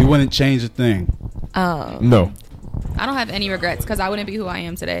 Yeah, you wouldn't change a thing. No. I don't have any regrets because I wouldn't be who I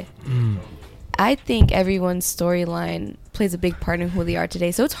am today. I think everyone's storyline plays a big part in who they are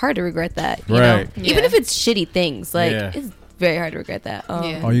today, so it's hard to regret that. You Right. know? Even if it's shitty things, like Yeah. it's very hard to regret that.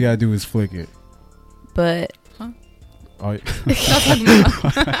 All you gotta do is flick it. But What?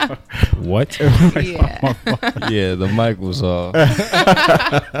 Yeah. Yeah, the mic was off.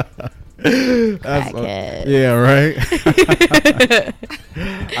 Yeah, right.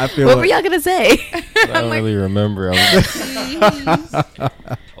 I feel. What were y'all gonna say? I don't really remember. I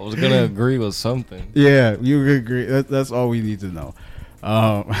was gonna agree with something. Yeah, you agree. That's all we need to know.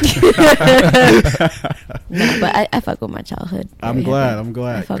 No, but I fuck with my childhood. I'm glad.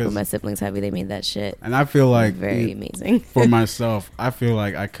 I fuck with my siblings heavy. They made that shit. And I feel like very amazing. For myself, I feel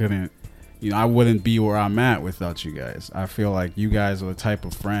like I couldn't, I wouldn't be where I'm at without you guys. I feel like you guys are the type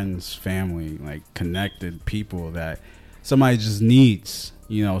of friends, family, like connected people that somebody just needs.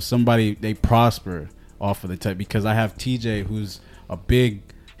 Somebody they prosper off of the type. Because I have TJ, who's a big.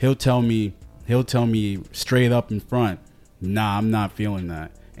 He'll tell me straight up in front. Nah, I'm not feeling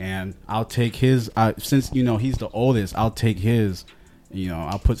that. And I'll take his, since, he's the oldest, I'll take his,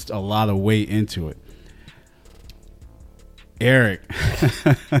 I'll put a lot of weight into it. Eric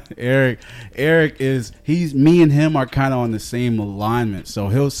is, me and him are kind of on the same alignment. So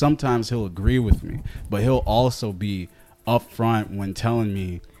he'll agree with me, but he'll also be upfront when telling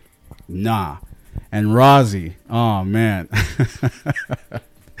me, nah. And Rozzy, oh man.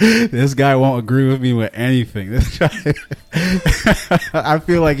 This guy won't agree with me with anything. This guy, I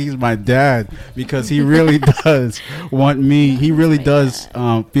feel like he's my dad because he really does want me. He really does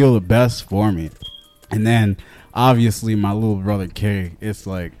feel the best for me. And then obviously my little brother Kay, it's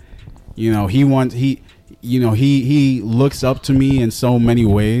like, he looks up to me in so many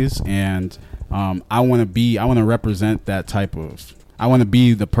ways, and I want to represent that type of. I want to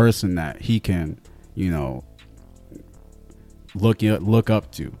be the person that he can, look up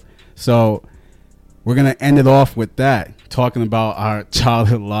to. So we're going to end it off with that. Talking about our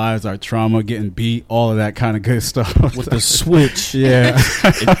childhood lives, our trauma, getting beat, all of that kind of good stuff. With the switch. Yeah.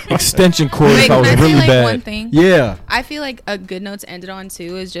 Extension cord if I was really bad. One thing? Yeah. I feel like a good note to end it on,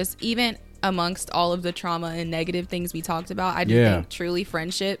 too, is just even amongst all of the trauma and negative things we talked about, I do think truly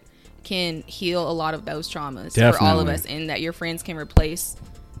friendship can heal a lot of those traumas for all of us, and that your friends can replace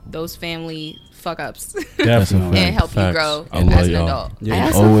those family fuck ups and help you grow as an adult. Yeah.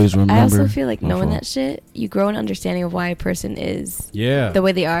 I also feel like knowing that shit, you grow an understanding of why a person is the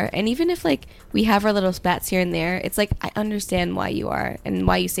way they are. And even if like we have our little spats here and there, it's like I understand why you are and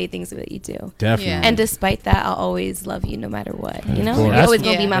why you say things that you do. Definitely. Yeah. And despite that, I'll always love you no matter what. You know, you're always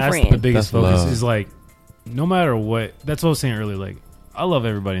gonna be my friend. The biggest focus is like, no matter what. That's what I was saying earlier. Like, I love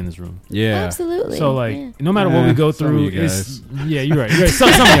everybody in this room. Yeah, absolutely. So like, no matter what we go through, it's you're right. You're right. Some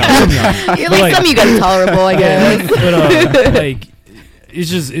of y'all. You're like some of you guys are tolerable, I guess. But like, it's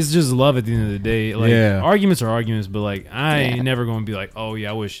just love at the end of the day. Like, arguments are arguments, but like, I ain't never gonna be like, oh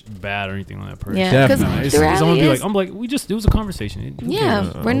yeah, I wish bad or anything on that person. Yeah, definitely. It's gonna be like, I'm like, it was a conversation.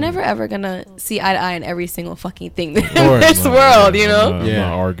 We're never ever gonna see eye to eye in every single fucking thing in this world, you know. I'm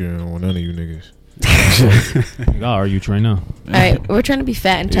not arguing with none of you niggas. I'll argue right now. All right, we're trying to be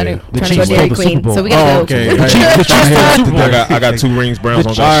fat and trying to go Dairy Queen, so we gotta go. Okay. I got 2 rings, Browns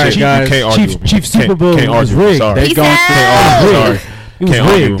on that shit. Guys. You can't argue. Chief Super Bowl was rigged. Sorry. Peace out. It was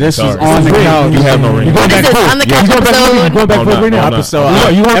rigged. This was on the couch. You have no ring. This is on the couch episode. You're going back for right now. Episode.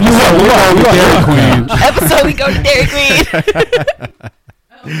 We go Dairy Queen. Episode. We go to Dairy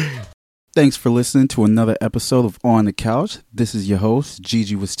Queen. Thanks for listening to another episode of On the Couch. This is your host,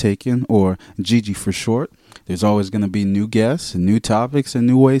 Gigi Was Taken, or Gigi for short. There's always going to be new guests, and new topics, and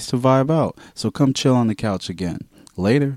new ways to vibe out. So come chill on the couch again. Later.